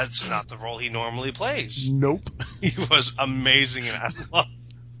that's not the role he normally plays. Nope. He was amazing, and I love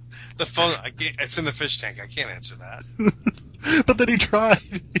the phone. It's in the fish tank. I can't answer that. But then he tried.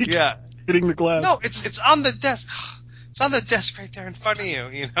 He kept hitting the glass. No, it's on the desk. It's on the desk right there in front of you.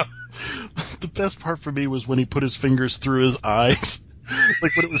 You know. The best part for me was when he put his fingers through his eyes,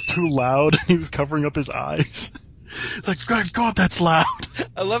 like when it was too loud and he was covering up his eyes. It's like, God, that's loud.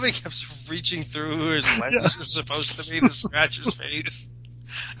 I love he kept reaching through his lenses were supposed to be to scratch his face.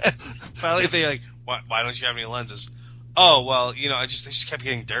 Finally, they like, why don't you have any lenses? Oh, well, you know, they just kept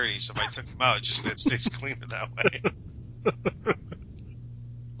getting dirty, so if I took them out, it stays cleaner that way.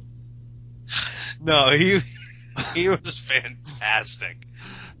 No, he was fantastic.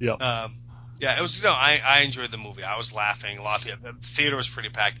 Yeah. Yeah, it was. I enjoyed the movie. I was laughing. A lot of people. The theater was pretty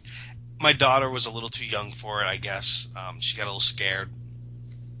packed. My daughter was a little too young for it, I guess. She got a little scared.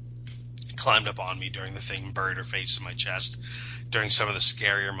 Climbed up on me during the thing, buried her face in my chest during some of the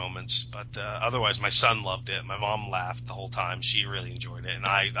scarier moments. But otherwise, my son loved it. My mom laughed the whole time. She really enjoyed it, and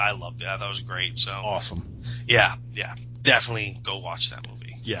I loved it. I thought it was great. So awesome. Yeah, definitely go watch that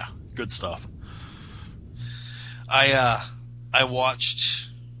movie. Yeah, good stuff. I watched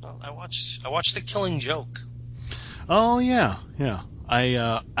The Killing Joke. Oh yeah.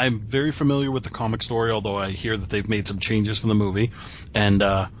 I'm very familiar with the comic story, although I hear that they've made some changes from the movie, and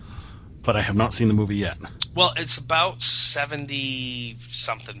but I have not seen the movie yet. Well, it's about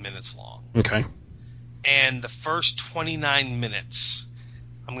 70-something minutes long. Okay. And the first 29 minutes,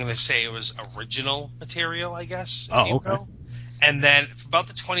 I'm going to say it was original material, I guess. Oh, okay. And then about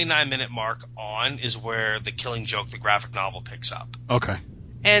the 29-minute mark on is where The Killing Joke, the graphic novel, picks up. Okay.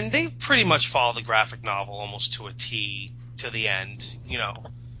 And they pretty much follow the graphic novel almost to a T to the end, you know,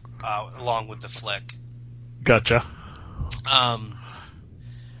 along with the flick. Gotcha.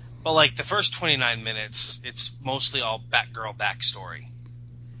 But like the first 29 minutes, it's mostly all Batgirl backstory.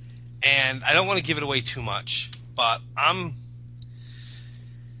 And I don't want to give it away too much, but I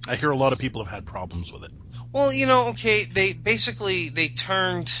hear a lot of people have had problems with it. Well, you know, okay, they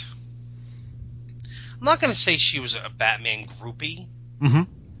turned. I'm not going to say she was a Batman groupie,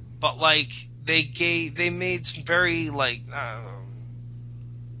 but like they made some very like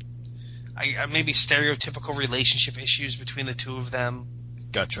maybe stereotypical relationship issues between the two of them.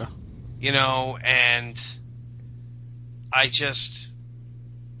 Gotcha. You know, and I just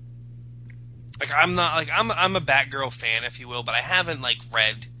like I'm a Batgirl fan, if you will, but I haven't like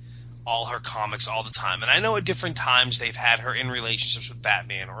read all her comics all the time. And I know at different times they've had her in relationships with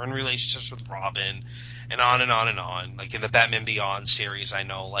Batman or in relationships with Robin and on and on and on. Like in the Batman Beyond series, I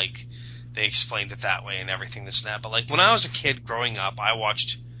know like they explained it that way and everything, this and that. But like when I was a kid growing up, I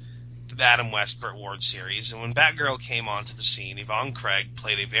watched the Adam West, Burt Ward series. And when Batgirl came onto the scene, Yvonne Craig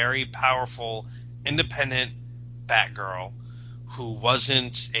played a very powerful, independent Batgirl who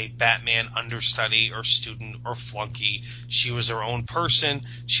wasn't a Batman understudy or student or flunky. She was her own person.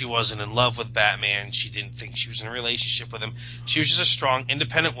 She wasn't in love with Batman. She didn't think she was in a relationship with him. She was just a strong,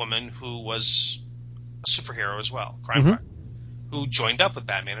 independent woman who was a superhero as well, crime fighter, who joined up with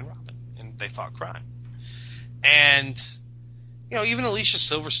Batman and Robin, and they fought crime. And, you know, even Alicia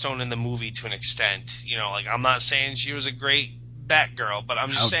Silverstone in the movie to an extent, you know, like I'm not saying she was a great Batgirl, but I'm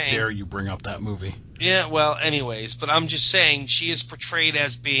just saying... How dare you bring up that movie? Yeah, well, anyways, but I'm just saying she is portrayed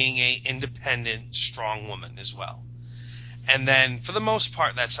as being a independent, strong woman as well. And then, for the most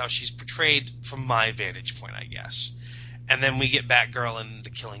part, that's how she's portrayed from my vantage point, I guess. And then we get Batgirl in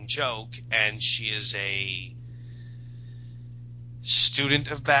The Killing Joke, and she is a student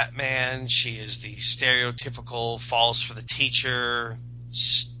of Batman. She is the stereotypical falls for the teacher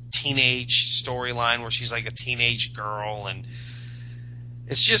teenage storyline where she's like a teenage girl, and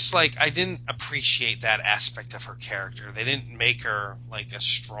it's just like I didn't appreciate that aspect of her character. They didn't make her like a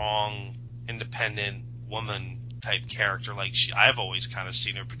strong, independent woman type character like I've always kind of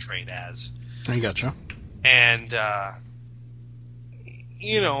seen her portrayed as. I gotcha. And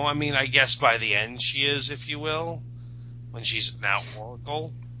you know, I mean, I guess by the end she is, if you will, when she's now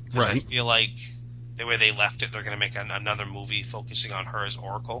Oracle. Because I feel like the way they left it, they're going to make another movie focusing on her as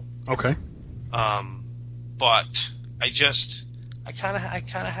Oracle. Okay. But I kind of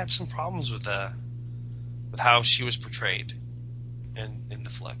had some problems with how she was portrayed in the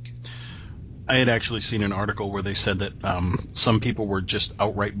flick. I had actually seen an article where they said that some people were just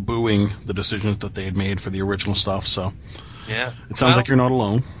outright booing the decisions that they had made for the original stuff. So yeah, it sounds like you're not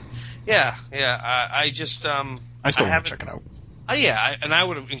alone. Yeah. I just I still want to check it out. And I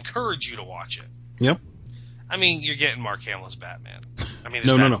would encourage you to watch it. Yep. I mean, you're getting Mark Hamill's Batman. I mean,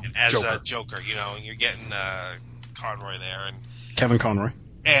 no, as Joker. Joker, you know, and you're getting Conroy there, and Kevin Conroy.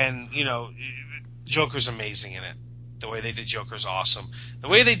 And you know, Joker's amazing in it. The way they did Joker's awesome. The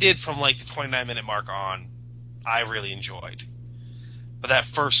way they did from like the 29-minute mark on, I really enjoyed. But that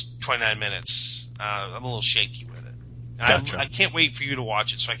first 29 minutes, I'm a little shaky with it. Gotcha. I can't wait for you to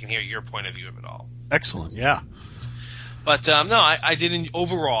watch it so I can hear your point of view of it all. Excellent, yeah. But no, I didn't.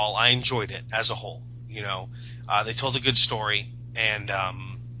 Overall, I enjoyed it as a whole. You know, they told a good story, and I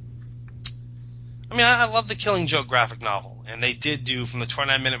mean, I love the Killing Joke graphic novel, and they did do from the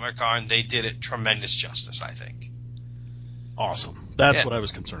 29-minute mark on. They did it tremendous justice, I think. Awesome. That's what I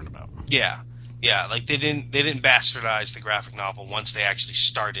was concerned about. Yeah, like they didn't bastardize the graphic novel once they actually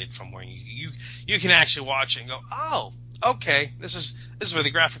started from where you can actually watch it and go, oh, okay, this is where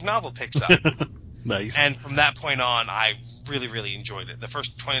the graphic novel picks up. Nice. And from that point on, I really, really enjoyed it. The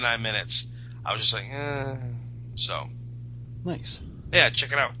first 29 minutes, I was just like, so. Nice. Yeah,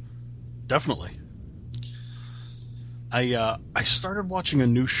 check it out. Definitely. I started watching a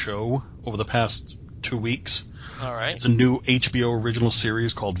new show over the past 2 weeks. All right. It's a new HBO original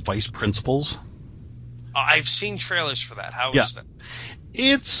series called Vice Principals. I've seen trailers for that. How is that?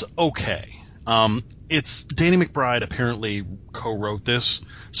 It's okay. It's Danny McBride apparently co-wrote this.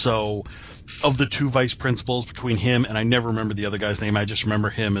 So, of the two vice principals, between him and I never remember the other guy's name. I just remember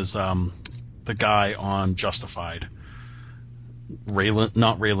him as the guy on Justified.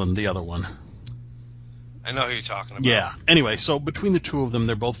 Not Raylan, the other one. I know who you're talking about. Yeah. Anyway, so between the two of them,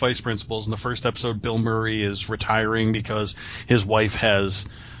 they're both vice principals. In the first episode, Bill Murray is retiring because his wife has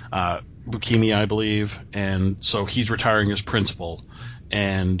leukemia, I believe, and so he's retiring as principal.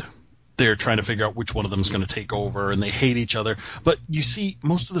 And they're trying to figure out which one of them is going to take over, and they hate each other. But you see,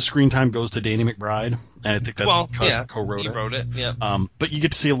 most of the screen time goes to Danny McBride, and I think that's because he co-wrote it. He wrote it, yeah. But you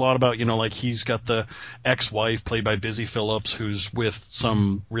get to see a lot about, like he's got the ex-wife played by Busy Phillips, who's with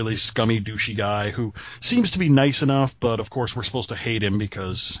some really scummy, douchey guy who seems to be nice enough, but of course we're supposed to hate him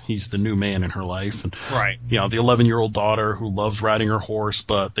because he's the new man in her life. And, right. The 11-year-old daughter who loves riding her horse,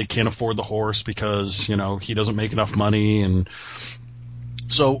 but they can't afford the horse because, he doesn't make enough money, and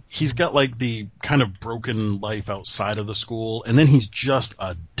so he's got like the kind of broken life outside of the school, and then he's just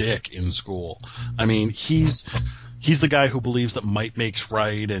a dick in school. I mean, he's the guy who believes that might makes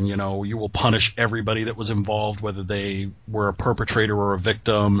right, and you will punish everybody that was involved, whether they were a perpetrator or a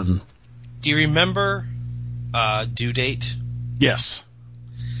victim. And do you remember Due Date? Yes.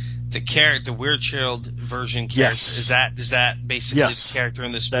 The Weird Child version character. Yes. Is that basically his character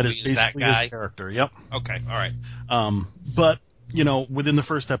in this movie? That is basically that guy? His character. Yep. Okay. All right. But within the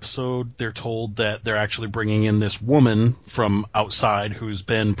first episode, they're told that they're actually bringing in this woman from outside who's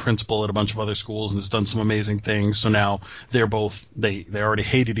been principal at a bunch of other schools and has done some amazing things. So now they already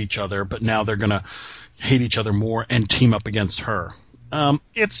hated each other, but now they're going to hate each other more and team up against her.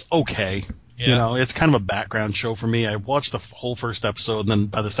 It's okay. Yeah. It's kind of a background show for me. I watched the whole first episode, and then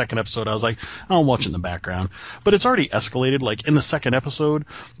by the second episode, I was like, I'll watch it in the background. But it's already escalated. Like, in the second episode,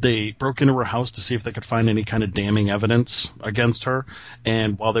 they broke into her house to see if they could find any kind of damning evidence against her.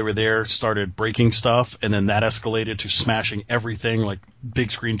 And while they were there, started breaking stuff, and then that escalated to smashing everything, like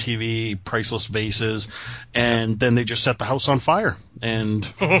big screen TV, priceless vases. And then they just set the house on fire and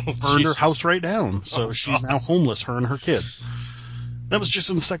burned her house right down. So she's now homeless, her and her kids. That was just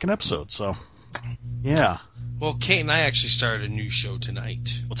in the second episode, so yeah. Well, Kate and I actually started a new show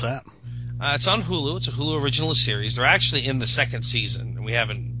tonight. What's that? It's on Hulu. It's a Hulu original series. They're actually in the second season,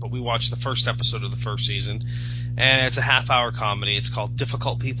 and but we watched the first episode of the first season, and it's a half-hour comedy. It's called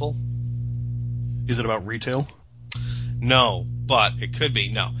Difficult People. Is it about retail? No, but it could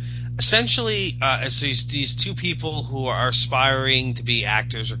be. No. Essentially, it's these two people who are aspiring to be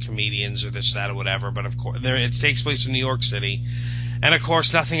actors or comedians or this, that, or whatever, but of course, it takes place in New York City. And of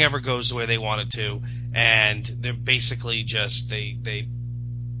course, nothing ever goes the way they want it to, and they're basically just they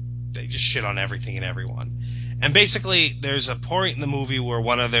just shit on everything and everyone. And basically, there's a point in the movie where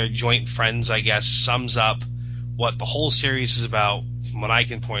one of their joint friends, I guess, sums up what the whole series is about, from what I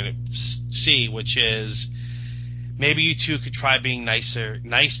can see, which is maybe you two could try being nice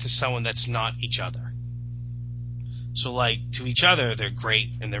to someone that's not each other. So, like, to each other, they're great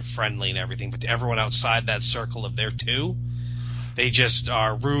and they're friendly and everything, but to everyone outside that circle of their two, they just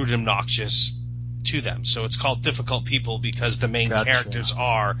are rude and obnoxious to them. So it's called Difficult People because the main characters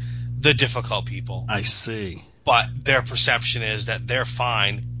are the difficult people. I see. But their perception is that they're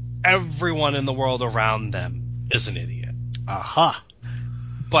fine everyone in the world around them is an idiot. Aha.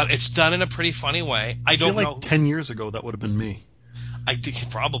 But it's done in a pretty funny way. I don't feel know. like 10 years ago, that would have been me. I think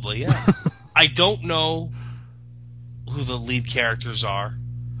probably, yeah. I don't know who the lead characters are.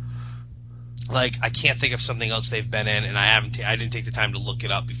 Like, I can't think of something else they've been in, and I didn't take the time to look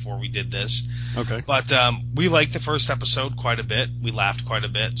it up before we did this. Okay. But we liked the first episode quite a bit. We laughed quite a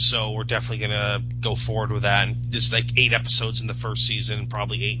bit, so we're definitely going to go forward with that. And there's like 8 episodes in the first season,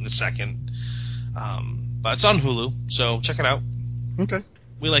 probably 8 in the second. But it's on Hulu, so check it out. Okay.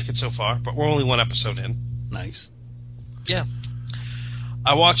 We like it so far, but we're only 1 episode in. Nice. Yeah.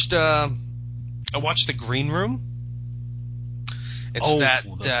 I watched The Green Room. It's the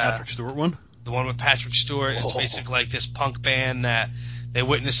Patrick Stewart one? The one with Patrick Stewart. It's basically like this punk band that they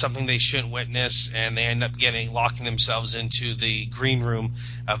witness something they shouldn't witness, and they end up locking themselves into the green room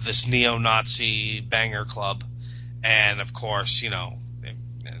of this neo-Nazi banger club. And, of course, now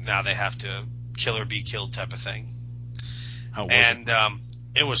they have to kill or be killed type of thing. How was it? And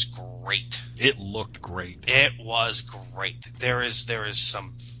it was great. It looked great. It was great. There is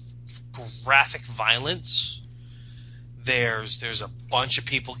some graphic violence. There's a bunch of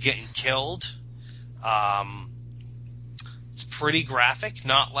people getting killed. It's pretty graphic,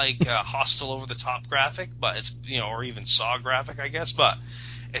 not like Hostile over the top graphic, but it's or even Saw graphic, I guess. But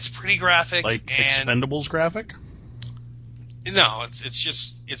it's pretty graphic. Like and Expendables graphic? No,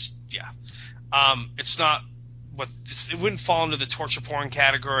 it's not it wouldn't fall into the torture porn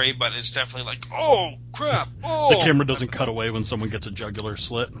category, but it's definitely like, oh crap, oh. The camera doesn't cut away when someone gets a jugular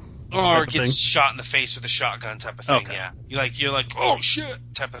slit. Or gets shot in the face with a shotgun type of thing. Okay. Yeah, you're like, oh shit,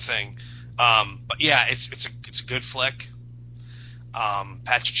 type of thing. But yeah, it's a good flick.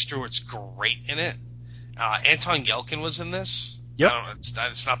 Patrick Stewart's great in it. Anton Yelchin was in this. Yep.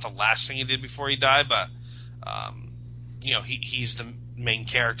 It's not the last thing he did before he died, but he's the main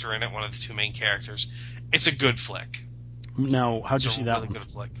character in it, one of the 2 main characters. It's a good flick. Now, how'd you see that really one? Good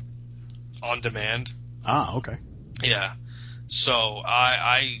flick. On demand. Ah, okay. Yeah. So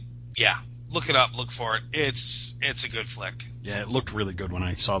look it up, look for it. It's a good flick. Yeah, it looked really good when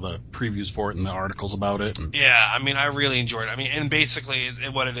I saw the previews for it and the articles about it. Yeah, I really enjoyed it. And basically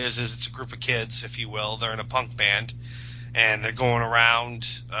what it is it's a group of kids, if you will. They're in a punk band, and they're going around.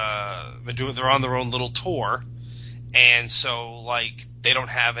 They're on their own little tour, and so they don't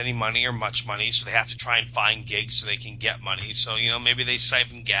have any money or much money, so they have to try and find gigs so they can get money. So maybe they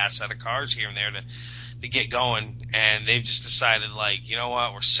siphon gas out of cars here and there to get going, and they've just decided, you know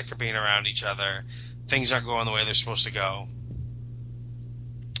what, we're sick of being around each other. Things aren't going the way they're supposed to go,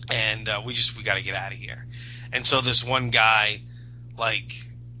 and we got to get out of here. And so this one guy,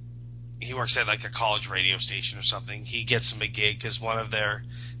 he works at a college radio station or something. He gets him a gig because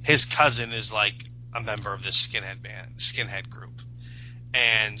his cousin is a member of this skinhead group,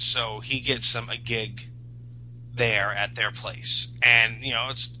 and so he gets him a gig there at their place, and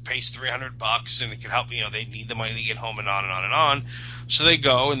it's pays $300, and it can help. They need the money to get home, and on and on and on. So they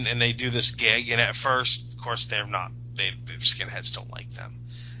go and they do this gig, and at first, of course, the skinheads don't like them,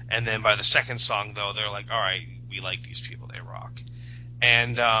 and then by the second song, though, they're like, all right, we like these people, they rock,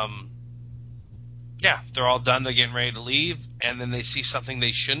 and they're all done, they're getting ready to leave, and then they see something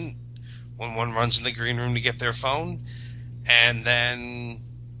they shouldn't when one runs in the green room to get their phone, and then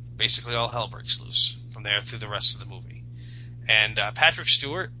basically all hell breaks loose from there through the rest of the movie. And Patrick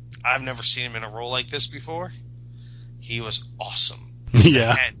Stewart, I've never seen him in a role like this before. He was awesome.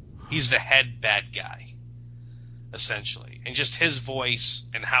 He's the head bad guy, essentially. And just his voice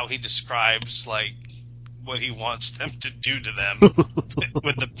and how he describes what he wants them to do to them,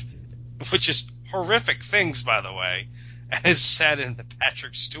 which is horrific things, by the way, and is said in the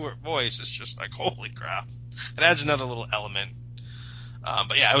Patrick Stewart voice. It's just holy crap. It adds another little element.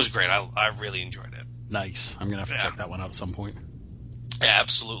 But yeah, it was great. I really enjoyed it. Nice. I'm going to have to check that one out at some point. Yeah,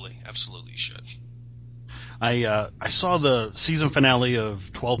 absolutely. Absolutely you should. I saw the season finale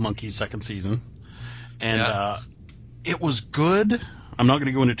of 12 Monkeys second season, and it was good. I'm not going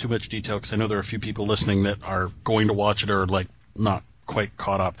to go into too much detail because I know there are a few people listening that are going to watch it or not quite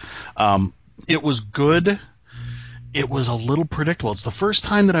caught up. It was good. It was a little predictable. It's the first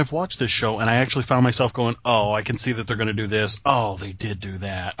time that I've watched this show, and I actually found myself going, oh, I can see that they're going to do this. Oh, they did do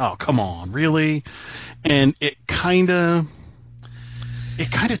that. Oh, come on, really? And it kind of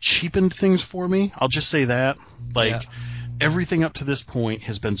cheapened things for me. I'll just say that. Everything up to this point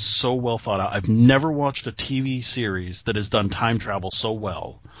has been so well thought out. I've never watched a TV series that has done time travel so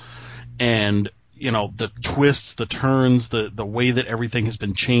well. And the twists, the turns, the way that everything has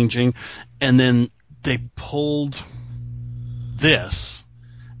been changing, and then they pulled this,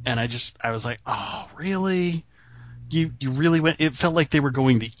 and I was like, oh, really? you really went. It felt like they were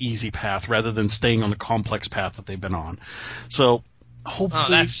going the easy path rather than staying on the complex path that they've been on. So hopefully,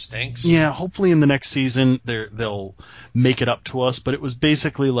 that stinks. Yeah, hopefully in the next season they'll make it up to us. But it was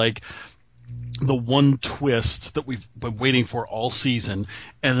basically like the one twist that we've been waiting for all season,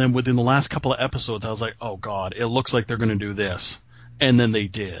 and then within the last couple of episodes, I was like, oh god, it looks like they're going to do this, and then they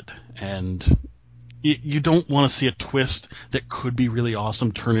did, and. You don't want to see a twist that could be really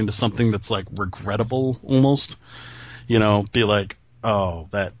awesome turn into something that's like regrettable almost. Be like, oh,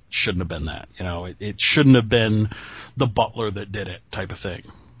 that shouldn't have been that. It shouldn't have been the butler that did it type of thing.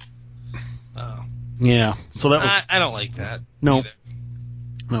 Oh. Yeah. So that was. I don't like that. No. Either.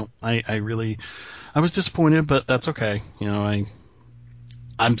 No. I was disappointed, but that's okay.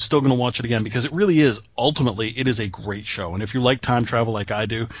 I'm still going to watch it again because it really is, ultimately, it is a great show. And if you like time travel like I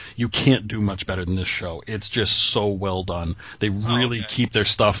do, you can't do much better than this show. It's just so well done. They really keep their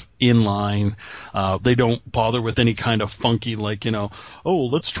stuff in line. They don't bother with any kind of funky, like,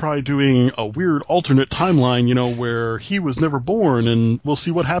 let's try doing a weird alternate timeline, where he was never born and we'll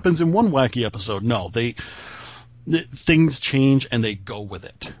see what happens in one wacky episode. No, things change and they go with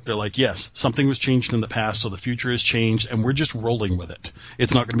it. They're like, yes, something was changed in the past, so the future has changed, and we're just rolling with it.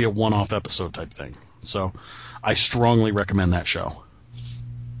 It's not going to be a one-off episode type thing. So I strongly recommend that show.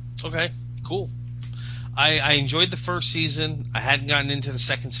 Okay, cool. I enjoyed the first season. I hadn't gotten into the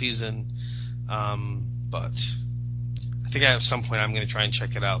second season, but I think at some point I'm going to try and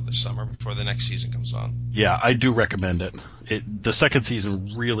check it out this summer before the next season comes on. Yeah, I do recommend it. The second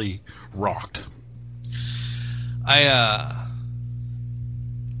season really rocked. We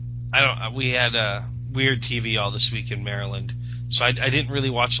had weird TV all this week in Maryland, so I didn't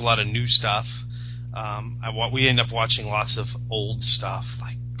really watch a lot of new stuff. We ended up watching lots of old stuff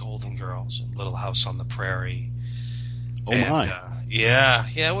like Golden Girls and Little House on the Prairie. Oh my!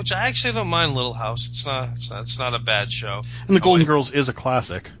 Yeah, which I actually don't mind. Little House, it's not a bad show. And the Golden Girls is a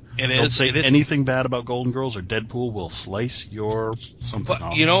classic. Don't say it is. Anything bad about Golden Girls or Deadpool will slice your something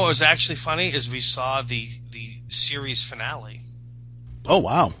off. What was actually funny is we saw the series finale. Oh,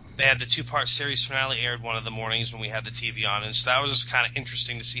 wow. They had the 2-part series finale aired one of the mornings when we had the TV on, and so that was just kind of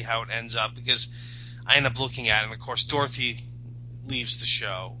interesting to see how it ends up, because I end up looking at it, and of course Dorothy leaves the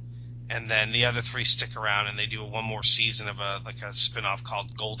show, and then the other 3 stick around, and they do one more season of a spin-off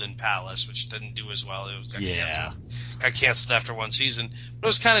called Golden Palace, which didn't do as well. It got canceled after one season. But it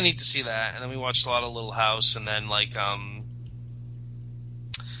was kind of neat to see that, and then we watched a lot of Little House, and then like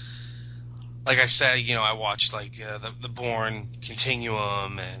I said, I watched the Bourne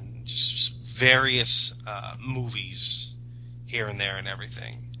Continuum and just various movies here and there and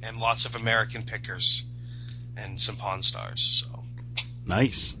everything, and lots of American Pickers and some Pawn Stars. So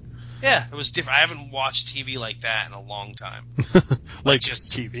nice. Yeah, it was different. I haven't watched TV like that in a long time. like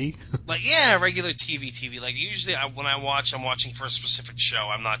just TV? Regular TV. Like usually when I watch, I'm watching for a specific show.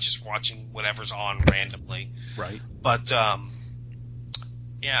 I'm not just watching whatever's on randomly. Right. But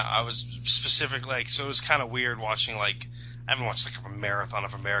I was specific, so it was kind of weird watching, I haven't watched a marathon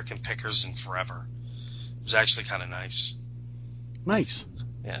of American Pickers in forever. It was actually kind of nice. Nice.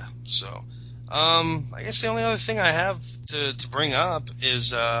 Yeah, so, I guess the only other thing I have to bring up is,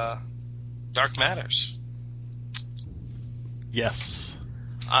 Dark Matters. Yes.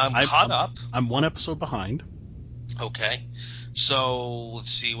 I'm caught up. I'm one episode behind. Okay. So, let's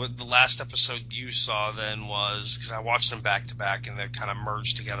see, what the last episode you saw then was, because I watched them back to back and they're kind of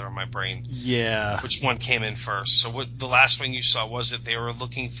merged together in my brain. Yeah. Which one came in first? So what the last one you saw, was it they were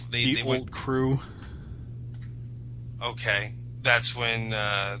looking for... The old crew. Okay. That's when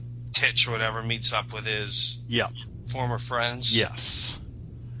Titch or whatever meets up with his former friends? Yes.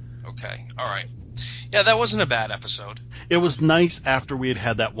 Okay. All right. Yeah, that wasn't a bad episode. It was nice after we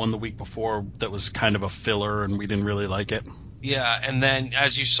had that one the week before that was kind of a filler and we didn't really like it. Yeah, and then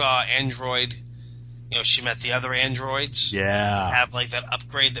as you saw, Android, she met the other androids. Yeah. Have that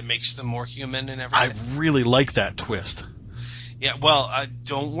upgrade that makes them more human and everything. I really like that twist. Yeah, well,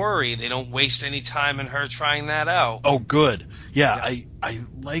 don't worry. They don't waste any time in her trying that out. Oh, good. Yeah. I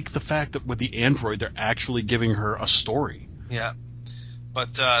like the fact that with the android, they're actually giving her a story. Yeah.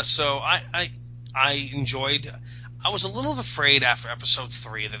 But, so I enjoyed... I was a little afraid after episode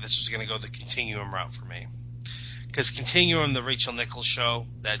 3 that this was going to go the Continuum route for me. Because Continuum, the Rachel Nichols show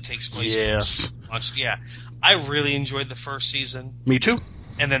that takes place... Yes. Yeah. I really enjoyed the first season. Me too.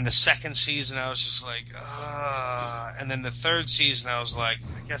 And then the second season, I was just like, and then the third season, I was like,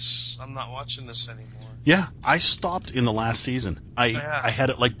 I guess I'm not watching this anymore. Yeah, I stopped in the last season. I had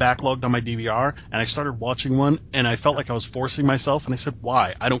it backlogged on my DVR, and I started watching one, and I felt like I was forcing myself, and I said,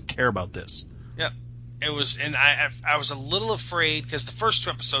 why? I don't care about this. Yep. It was, and I was a little afraid, because the first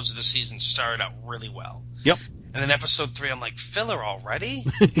 2 episodes of the season started out really well. Yep. And then episode 3, I'm like, filler already?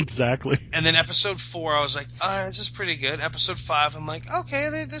 Exactly. And then episode 4, I was like, this is pretty good. Episode 5, I'm like, okay,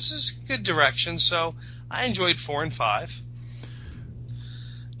 this is good direction. So I enjoyed 4 and 5.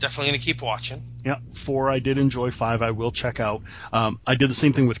 Definitely going to keep watching. Yeah, 4 I did enjoy. 5 I will check out. I did the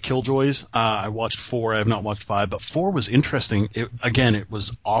same thing with Killjoys. I watched 4. I have not watched 5, but 4 was interesting. It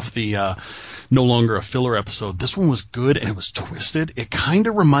was off the no longer a filler episode. This one was good, and it was twisted. It kind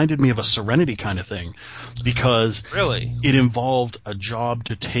of reminded me of a Serenity kind of thing, because really, it involved a job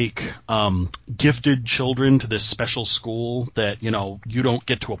to take gifted children to this special school that, you don't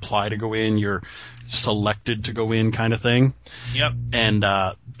get to apply to go in. You're selected to go in kind of thing. Yep. And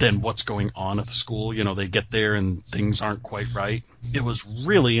then what's going on at the school, they get there and things aren't quite right. It was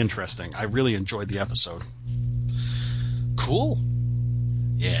really interesting. I really enjoyed the episode. Cool.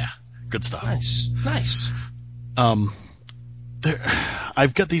 Yeah, good stuff. Nice.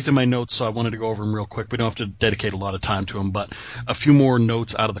 I've got these in my notes, so I wanted to go over them real quick. We don't have to dedicate a lot of time to them, but a few more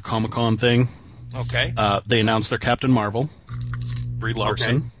notes out of the Comic-Con thing. Okay. They announced their Captain Marvel, Brie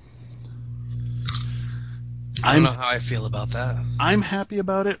Larson. Okay. I don't know how I feel about that. I'm happy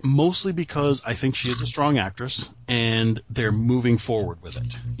about it, mostly because I think she is a strong actress, and they're moving forward with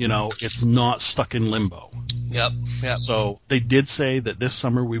it. It's not stuck in limbo. Yep. So they did say that this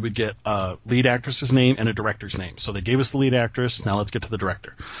summer we would get a lead actress's name and a director's name. So they gave us the lead actress. Now let's get to the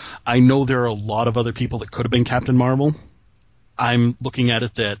director. I know there are a lot of other people that could have been Captain Marvel. I'm looking at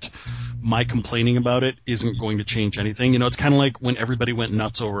it that my complaining about it isn't going to change anything. It's kind of like when everybody went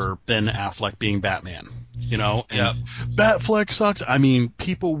nuts over Ben Affleck being Batman. And Batfleck sucks. I mean,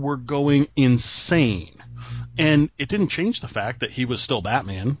 people were going insane. And it didn't change the fact that he was still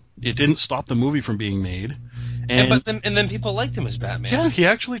Batman. It didn't stop the movie from being made. And then people liked him as Batman. Yeah, he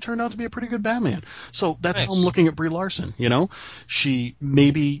actually turned out to be a pretty good Batman. So that's how I'm looking at Brie Larson. She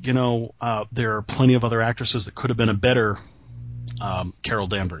maybe, there are plenty of other actresses that could have been a better Carol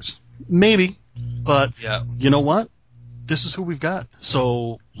Danvers. Maybe. But you know what? This is who we've got.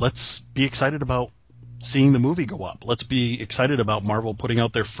 So let's be excited about seeing the movie go up. Let's be excited about Marvel putting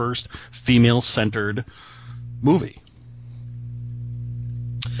out their first female-centered movie.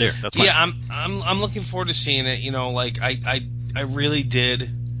 There, that's my I'm looking forward to seeing it. I really did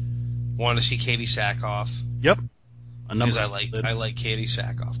want to see Katie Sackhoff. Yep. Because I like Katie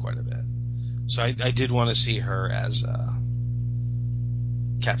Sackhoff quite a bit. So I did want to see her as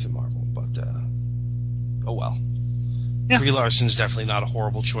Captain Marvel, but oh well. Yeah. Brie Larson's definitely not a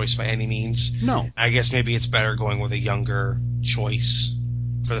horrible choice by any means. No. I guess maybe it's better going with a younger choice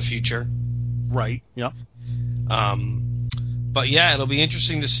for the future. Right, yep. But yeah, it'll be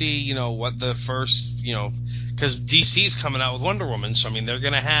interesting to see, what the first, because DC's coming out with Wonder Woman, so I mean, they're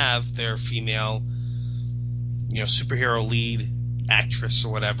going to have their female, superhero lead actress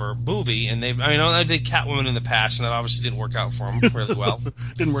or whatever movie, and I did Catwoman in the past, and that obviously didn't work out for them really well.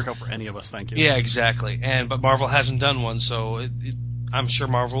 Didn't work out for any of us, thank you. Yeah, exactly. But Marvel hasn't done one, so I'm sure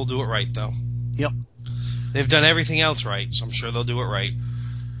Marvel will do it right, though. Yep. They've done everything else right, so I'm sure they'll do it right.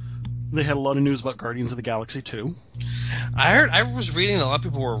 They had a lot of news about Guardians of the Galaxy 2. I was reading that a lot of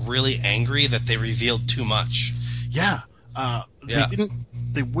people were really angry that they revealed too much. Yeah.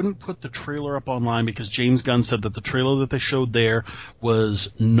 They wouldn't put the trailer up online because James Gunn said that the trailer that they showed there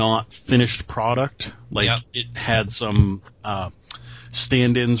was not finished product. It had some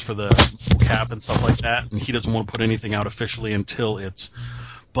stand-ins for the cap and stuff like that, and he doesn't want to put anything out officially until it's...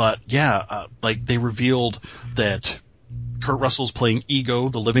 But yeah, they revealed that Kurt Russell's playing Ego,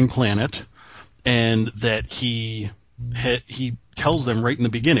 the living planet, and that he tells them right in the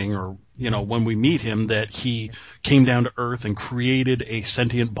beginning, or when we meet him, that he came down to Earth and created a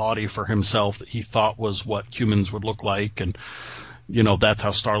sentient body for himself that he thought was what humans would look like, and that's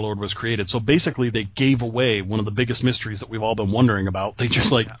how Star-Lord was created. So basically they gave away one of the biggest mysteries that we've all been wondering about. They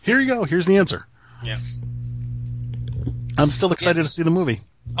just here you go, here's the answer. Yeah. I'm still excited to see the movie.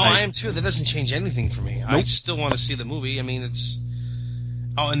 Oh, I am too. That doesn't change anything for me. Nope. I still want to see the movie. I mean, it's...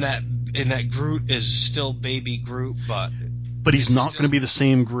 Oh, and that Groot is still baby Groot, but he's not going to be the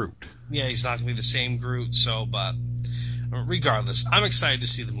same Groot. Yeah, he's not going to be the same Groot, but regardless, I'm excited to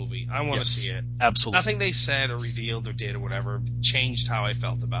see the movie. I want to see it. Absolutely. Nothing they said or revealed or did or whatever changed how I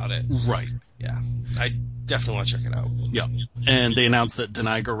felt about it. Right. Yeah. I definitely want to check it out. Yeah. And they announced that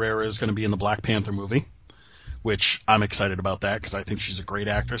Denai Guerrera is going to be in the Black Panther movie, which I'm excited about that because I think she's a great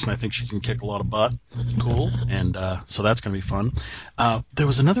actress and I think she can kick a lot of butt. Cool. And so that's going to be fun. There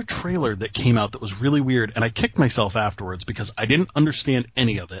was another trailer that came out that was really weird, and I kicked myself afterwards because I didn't understand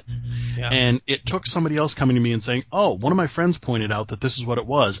any of it. Yeah. And it took somebody else coming to me and saying, oh, one of my friends pointed out that this is what it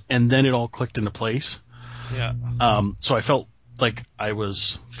was, and then it all clicked into place. Yeah. So I felt like I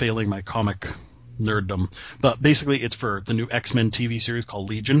was failing my comic nerddom. But basically, it's for the new X-Men TV series called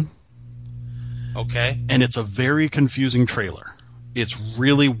Legion. Okay. And it's a very confusing trailer. It's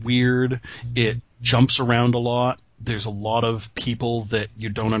really weird. It jumps around a lot. There's a lot of people that you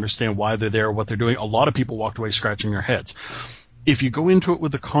don't understand why they're there or what they're doing. A lot of people walked away scratching their heads. If you go into it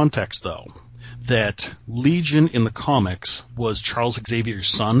with the context, though, that Legion in the comics was Charles Xavier's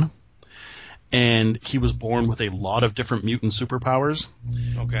son, and he was born with a lot of different mutant superpowers.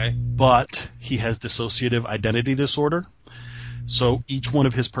 Okay. But he has dissociative identity disorder. So each one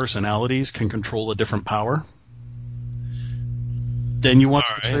of his personalities can control a different power. Then you watch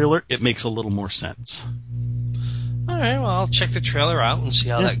the trailer, it makes a little more sense. All right, well, I'll check the trailer out and see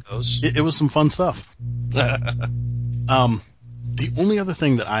how that goes. It was some fun stuff. The only other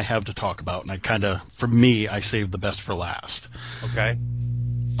thing that I have to talk about, and for me, I saved the best for last. Okay.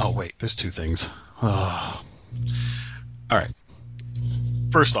 Oh, wait, there's two things. All right.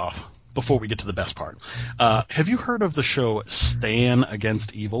 First off, before we get to the best part, have you heard of the show Stan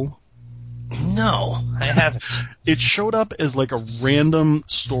Against Evil? No, I haven't. It showed up as like a random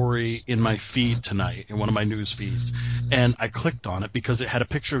story in my feed tonight, in one of my news feeds, and I clicked on it because it had a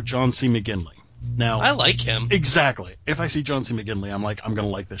picture of John C. McGinley. Now, I like him. Exactly. If I see John C. McGinley, I'm like, I'm going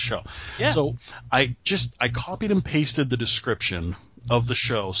to like this show. Yeah. So I copied and pasted the description of the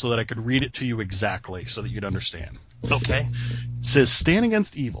show so that I could read it to you exactly so that you'd understand. Okay. It says, Stan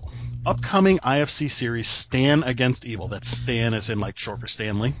Against Evil. Upcoming IFC series, Stan Against Evil. That's Stan as in like short for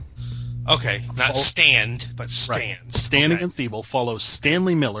Stanley. Okay, not stand, but stand. Right. Stan Against Evil follows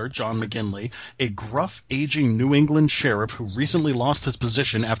Stanley Miller, John McGinley, a gruff, aging New England sheriff who recently lost his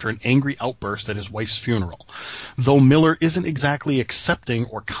position after an angry outburst at his wife's funeral. Though Miller isn't exactly accepting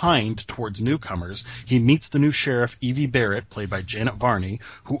or kind towards newcomers, he meets the new sheriff, Evie Barrett, played by Janet Varney,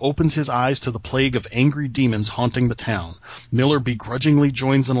 who opens his eyes to the plague of angry demons haunting the town. Miller begrudgingly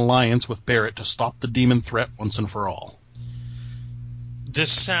joins an alliance with Barrett to stop the demon threat once and for all. This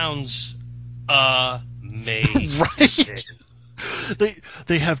sounds amazing. Right.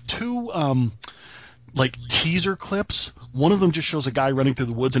 They have two like teaser clips. One of them just shows a guy running through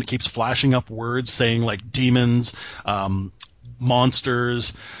the woods and it keeps flashing up words saying like demons,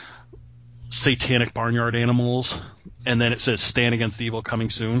 monsters, satanic barnyard animals, and then it says Stand Against Evil coming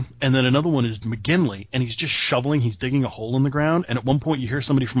soon. And then another one is McGinley, and he's just shoveling, he's digging a hole in the ground, and at one point you hear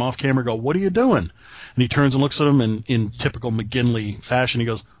somebody from off camera go, "What are you doing?" And he turns and looks at him, and in typical McGinley fashion, he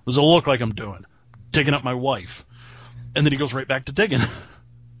goes, "What does it look like I'm doing? Digging up my wife." And then he goes right back to digging.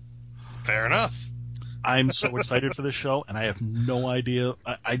 Fair enough. I'm so excited for this show, and I have no idea.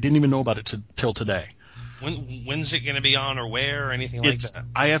 I didn't even know about it till today. When's it going to be on, or where, or anything like that?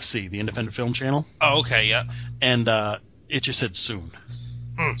 IFC, the Independent Film Channel. Oh, okay, yeah. And it just said soon.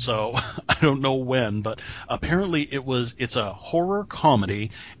 So I don't know when, but apparently it's a horror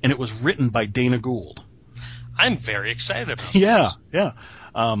comedy, and it was written by Dana Gould. I'm very excited about this. Yeah.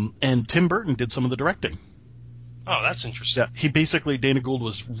 And Tim Burton did some of the directing. Oh, that's interesting. Yeah, Dana Gould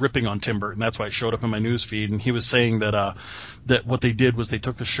was ripping on Tim Burton. That's why it showed up in my news feed. And he was saying that that what they did was they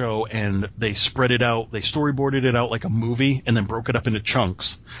took the show and they spread it out. They storyboarded it out like a movie and then broke it up into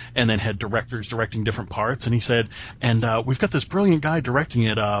chunks and then had directors directing different parts. And he said, and we've got this brilliant guy directing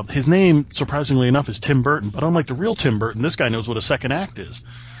it. His name, surprisingly enough, is Tim Burton. But unlike the real Tim Burton, this guy knows what a second act is.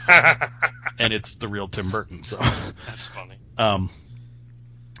 And it's the real Tim Burton. So that's funny.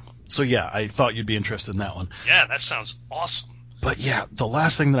 So, yeah, I thought you'd be interested in that one. Yeah, that sounds awesome. But, yeah, the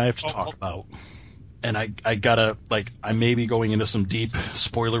last thing that I have to talk about, and I gotta, I may be going into some deep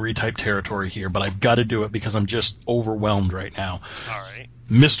spoilery type territory here, but I've got to do it because I'm just overwhelmed right now. All right.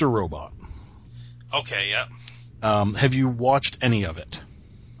 Mr. Robot. Okay, yeah. Have you watched any of it?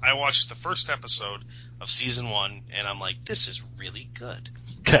 I watched the first episode of season 1, and I'm like, this is really good.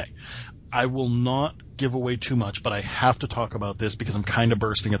 Okay. I will not give away too much, but I have to talk about this because I'm kind of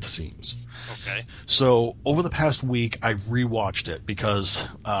bursting at the seams. Okay. So over the past week, I rewatched it because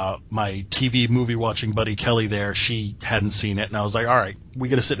my TV movie watching buddy Kelly there, she hadn't seen it, and I was like, all right, we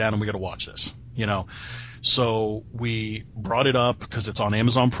got to sit down and we got to watch this, you know. So we brought it up because it's on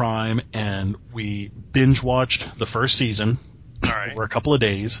Amazon Prime, and we binge watched the first season. All right. For a couple of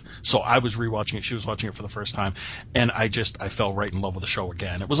days. So I was rewatching it. She was watching it for the first time. And I fell right in love with the show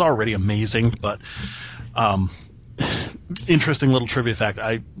again. It was already amazing, but interesting little trivia fact.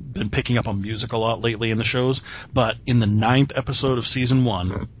 I've been picking up on music a lot lately in the shows, but in the 9th episode of season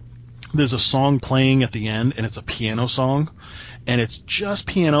 1, there's a song playing at the end, and it's a piano song, and it's just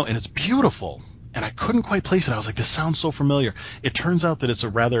piano, and it's beautiful. and I couldn't quite place it. I was like, this sounds so familiar. It turns out that it's a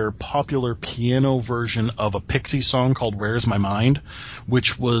rather popular piano version of a Pixies song called Where's My Mind,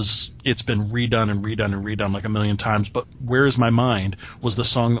 which it's been redone like a million times, but Where's My Mind was the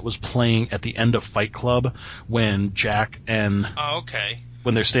song that was playing at the end of Fight Club when Jack and... Oh, okay.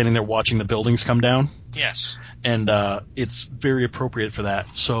 When they're standing there watching the buildings come down. Yes. And it's very appropriate for that.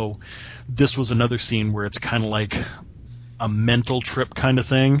 So this was another scene where it's kind of like a mental trip kind of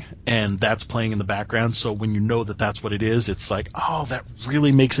thing, and that's playing in the background. So when you know that that's what it is, it's like, oh, that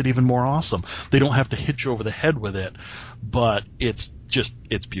really makes it even more awesome. They don't have to hit you over the head with it, but it's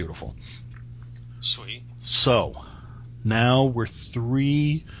beautiful. Sweet. So now we're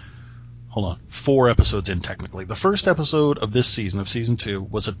 4 episodes in technically. The first episode of this season, of season 2,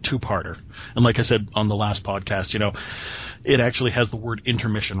 was a 2-parter. And like I said on the last podcast, it actually has the word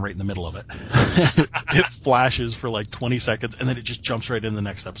intermission right in the middle of it. It flashes for like 20 seconds, and then it just jumps right in the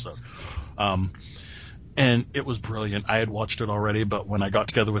next episode. And it was brilliant. I had watched it already, but when I got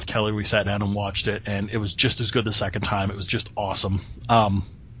together with Kelly, we sat down and watched it, and it was just as good the second time. It was just awesome.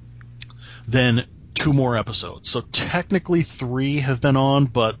 Then 2 more episodes. So technically 3 have been on,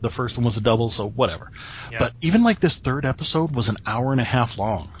 but the first one was a double, so whatever. Yeah. But even like this 3rd episode was an hour and a half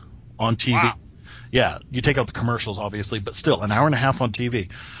long on TV. Wow. Yeah, you take out the commercials, obviously, but still, an hour and a half on TV.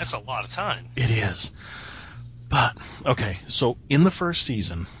 That's a lot of time. It is. But, okay, so in the first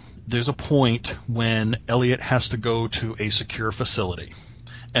season, there's a point when Elliot has to go to a secure facility.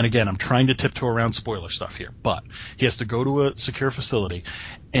 And again, I'm trying to tiptoe around spoiler stuff here, but he has to go to a secure facility,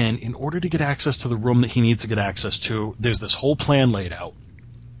 and in order to get access to the room that he needs to get access to, there's this whole plan laid out,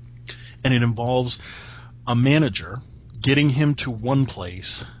 and it involves a manager getting him to one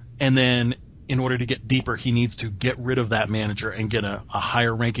place, and then in order to get deeper, he needs to get rid of that manager and get a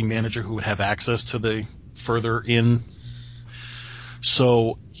higher-ranking manager who would have access to the further in.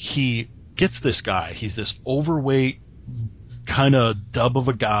 So he gets this guy. He's this overweight, kind of dub of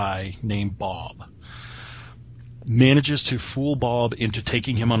a guy named Bob. Manages to fool Bob into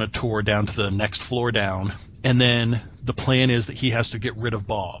taking him on a tour down to the next floor down, and then the plan is that he has to get rid of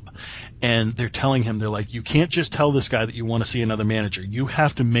Bob. And they're telling him, they're like, you can't just tell this guy that you want to see another manager. You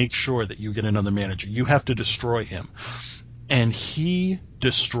have to make sure that you get another manager. You have to destroy him. And he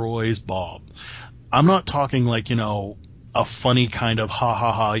destroys Bob. I'm not talking like, a funny kind of ha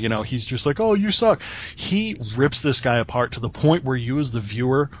ha ha, he's just like, oh, you suck. He rips this guy apart to the point where you as the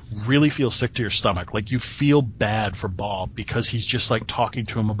viewer really feel sick to your stomach. Like you feel bad for Bob because he's just like talking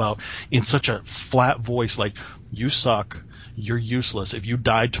to him about in such a flat voice, like, you suck, you're useless. If you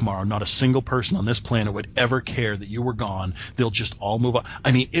died tomorrow, not a single person on this planet would ever care that you were gone. They'll just all move on.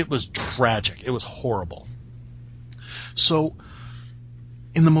 I mean, it was tragic. It was horrible. So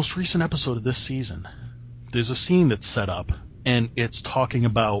in the most recent episode of this season, there's a scene that's set up, and it's talking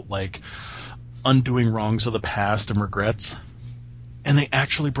about, like, undoing wrongs of the past and regrets. And they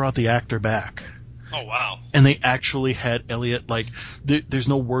actually brought the actor back. Oh, wow. And they actually had Elliot, like, there's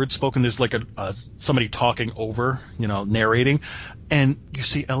no word spoken. There's, like, somebody talking over, narrating. And you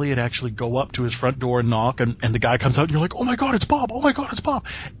see Elliot actually go up to his front door and knock, and the guy comes out, and you're like, oh, my God, it's Bob. Oh, my God, it's Bob.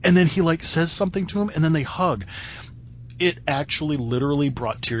 And then he, like, says something to him, and then they hug. It actually literally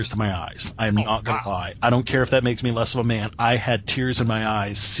brought tears to my eyes. I am not going to lie. I don't care if that makes me less of a man. I had tears in my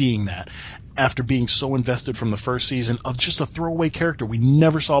eyes seeing that after being so invested from the first season of just a throwaway character. We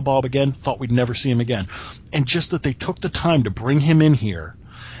never saw Bob again, thought we'd never see him again. And just that they took the time to bring him in here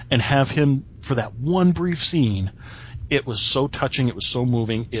and have him for that one brief scene, it was so touching, it was so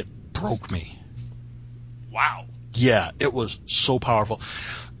moving, it broke me. Wow. Yeah, it was so powerful.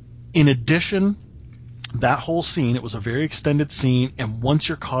 In addition, that whole scene, it was a very extended scene, and once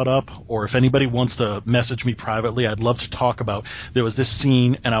you're caught up, or if anybody wants to message me privately, I'd love to talk about, there was this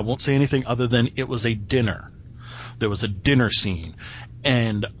scene, and I won't say anything other than it was a dinner. There was a dinner scene,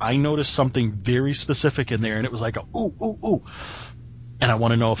 and I noticed something very specific in there, and it was like a ooh, ooh, ooh. And I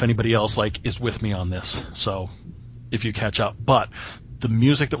want to know if anybody else, like, is with me on this, so if you catch up. But the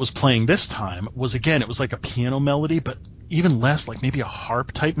music that was playing this time was, again, it was like a piano melody, but even less, like maybe a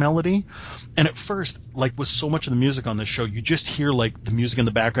harp type melody. And at first, like with so much of the music on this show, you just hear like the music in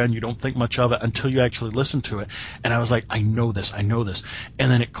the background, you don't think much of it until you actually listen to it. And I was like, I know this. And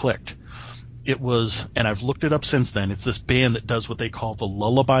then it clicked. It was, and I've looked it up since then, it's this band that does what they call the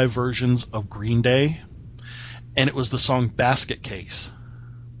lullaby versions of Green Day. And it was the song Basket Case.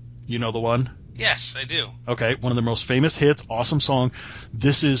 You know the one? Yes, I do. Okay, one of their most famous hits, awesome song.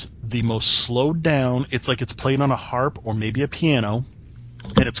 This is the most slowed down. It's like it's played on a harp or maybe a piano,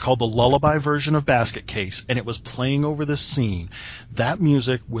 and it's called the lullaby version of Basket Case, and it was playing over this scene. That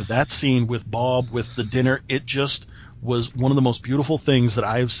music with that scene with Bob, with the dinner, it just was one of the most beautiful things that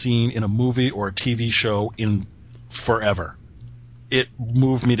I have seen in a movie or a TV show in forever. It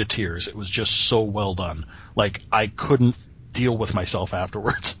moved me to tears. It was just so well done. Like, I couldn't deal with myself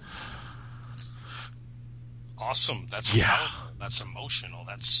afterwards. Awesome. That's powerful. That's emotional.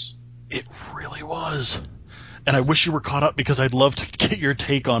 It really was. And I wish you were caught up because I'd love to get your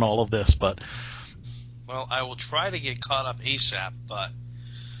take on all of this, but... Well, I will try to get caught up ASAP, but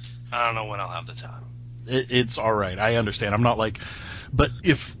I don't know when I'll have the time. It's all right. I understand. I'm not like... But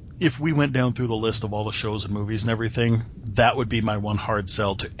if we went down through the list of all the shows and movies and everything, that would be my one hard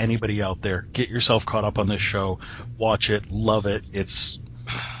sell to anybody out there. Get yourself caught up on this show. Watch it. Love it. It's...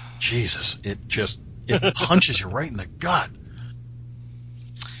 Jesus. It punches you right in the gut.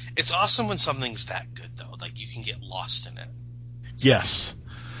 It's awesome when something's that good, though. Like, you can get lost in it. Yes.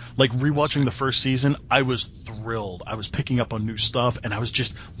 Like, rewatching the first season, I was thrilled. I was picking up on new stuff, and I was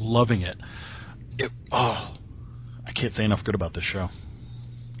just loving it. I can't say enough good about this show.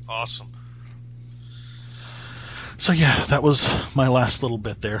 Awesome. So, yeah, that was my last little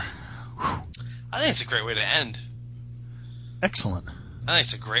bit there. Whew. I think it's a great way to end. Excellent. I think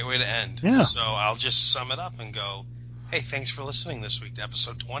it's a great way to end. Yeah. So I'll just sum it up and go, hey, thanks for listening this week to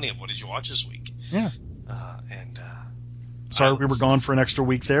episode 20 of What Did You Watch This Week? Yeah. Sorry we were gone for an extra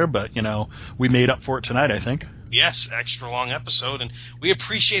week there, but, we made up for it tonight, I think. Yes, extra long episode, and we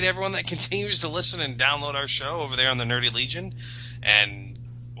appreciate everyone that continues to listen and download our show over there on the Nerdy Legion,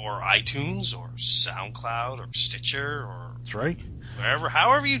 or iTunes, or SoundCloud, or Stitcher, or... That's right.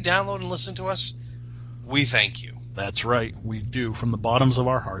 However you download and listen to us, we thank you. That's right. We do, from the bottoms of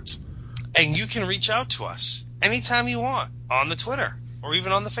our hearts. And you can reach out to us anytime you want on the Twitter or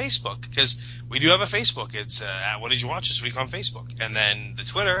even on the Facebook, because we do have a Facebook. It's at What Did You Watch This Week on Facebook. And then the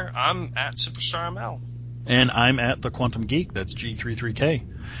Twitter, I'm at SuperstarML. And I'm at The Quantum Geek. That's G33K.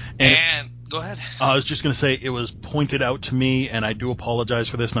 And go ahead. I was just going to say, it was pointed out to me, and I do apologize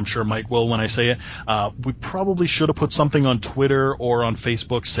for this, and I'm sure Mike will when I say it. We probably should have put something on Twitter or on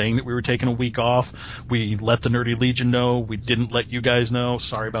Facebook saying that we were taking a week off. We let the Nerdy Legion know. We didn't let you guys know.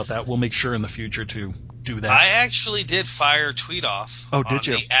 Sorry about that. We'll make sure in the future to do that. I actually did fire a tweet off. Oh, did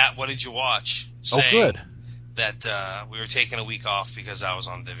you? At What Did You Watch? Oh, good. That we were taking a week off because I was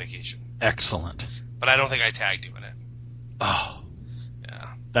on the vacation. Excellent. But I don't think I tagged you in it. Oh.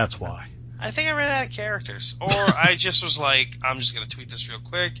 Yeah. That's why. I think I ran out of characters. Or I just was like, I'm just going to tweet this real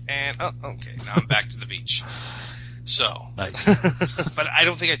quick, and, okay, now I'm back to the beach. So. Nice. But I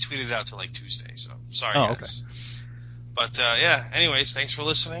don't think I tweeted it out till like Tuesday, so sorry, guys. Okay. But, anyways, thanks for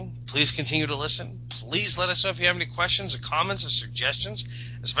listening. Please continue to listen. Please let us know if you have any questions or comments or suggestions,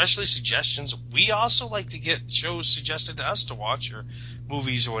 especially suggestions. We also like to get shows suggested to us to watch or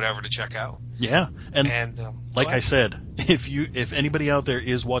movies or whatever to check out. Yeah. And like I said, if anybody out there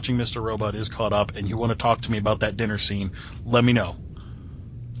is watching Mr. Robot, is caught up, and you want to talk to me about that dinner scene, let me know.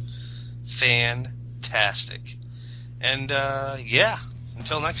 Fantastic. And,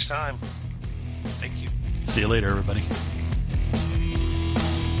 until next time, thank you. See you later, everybody.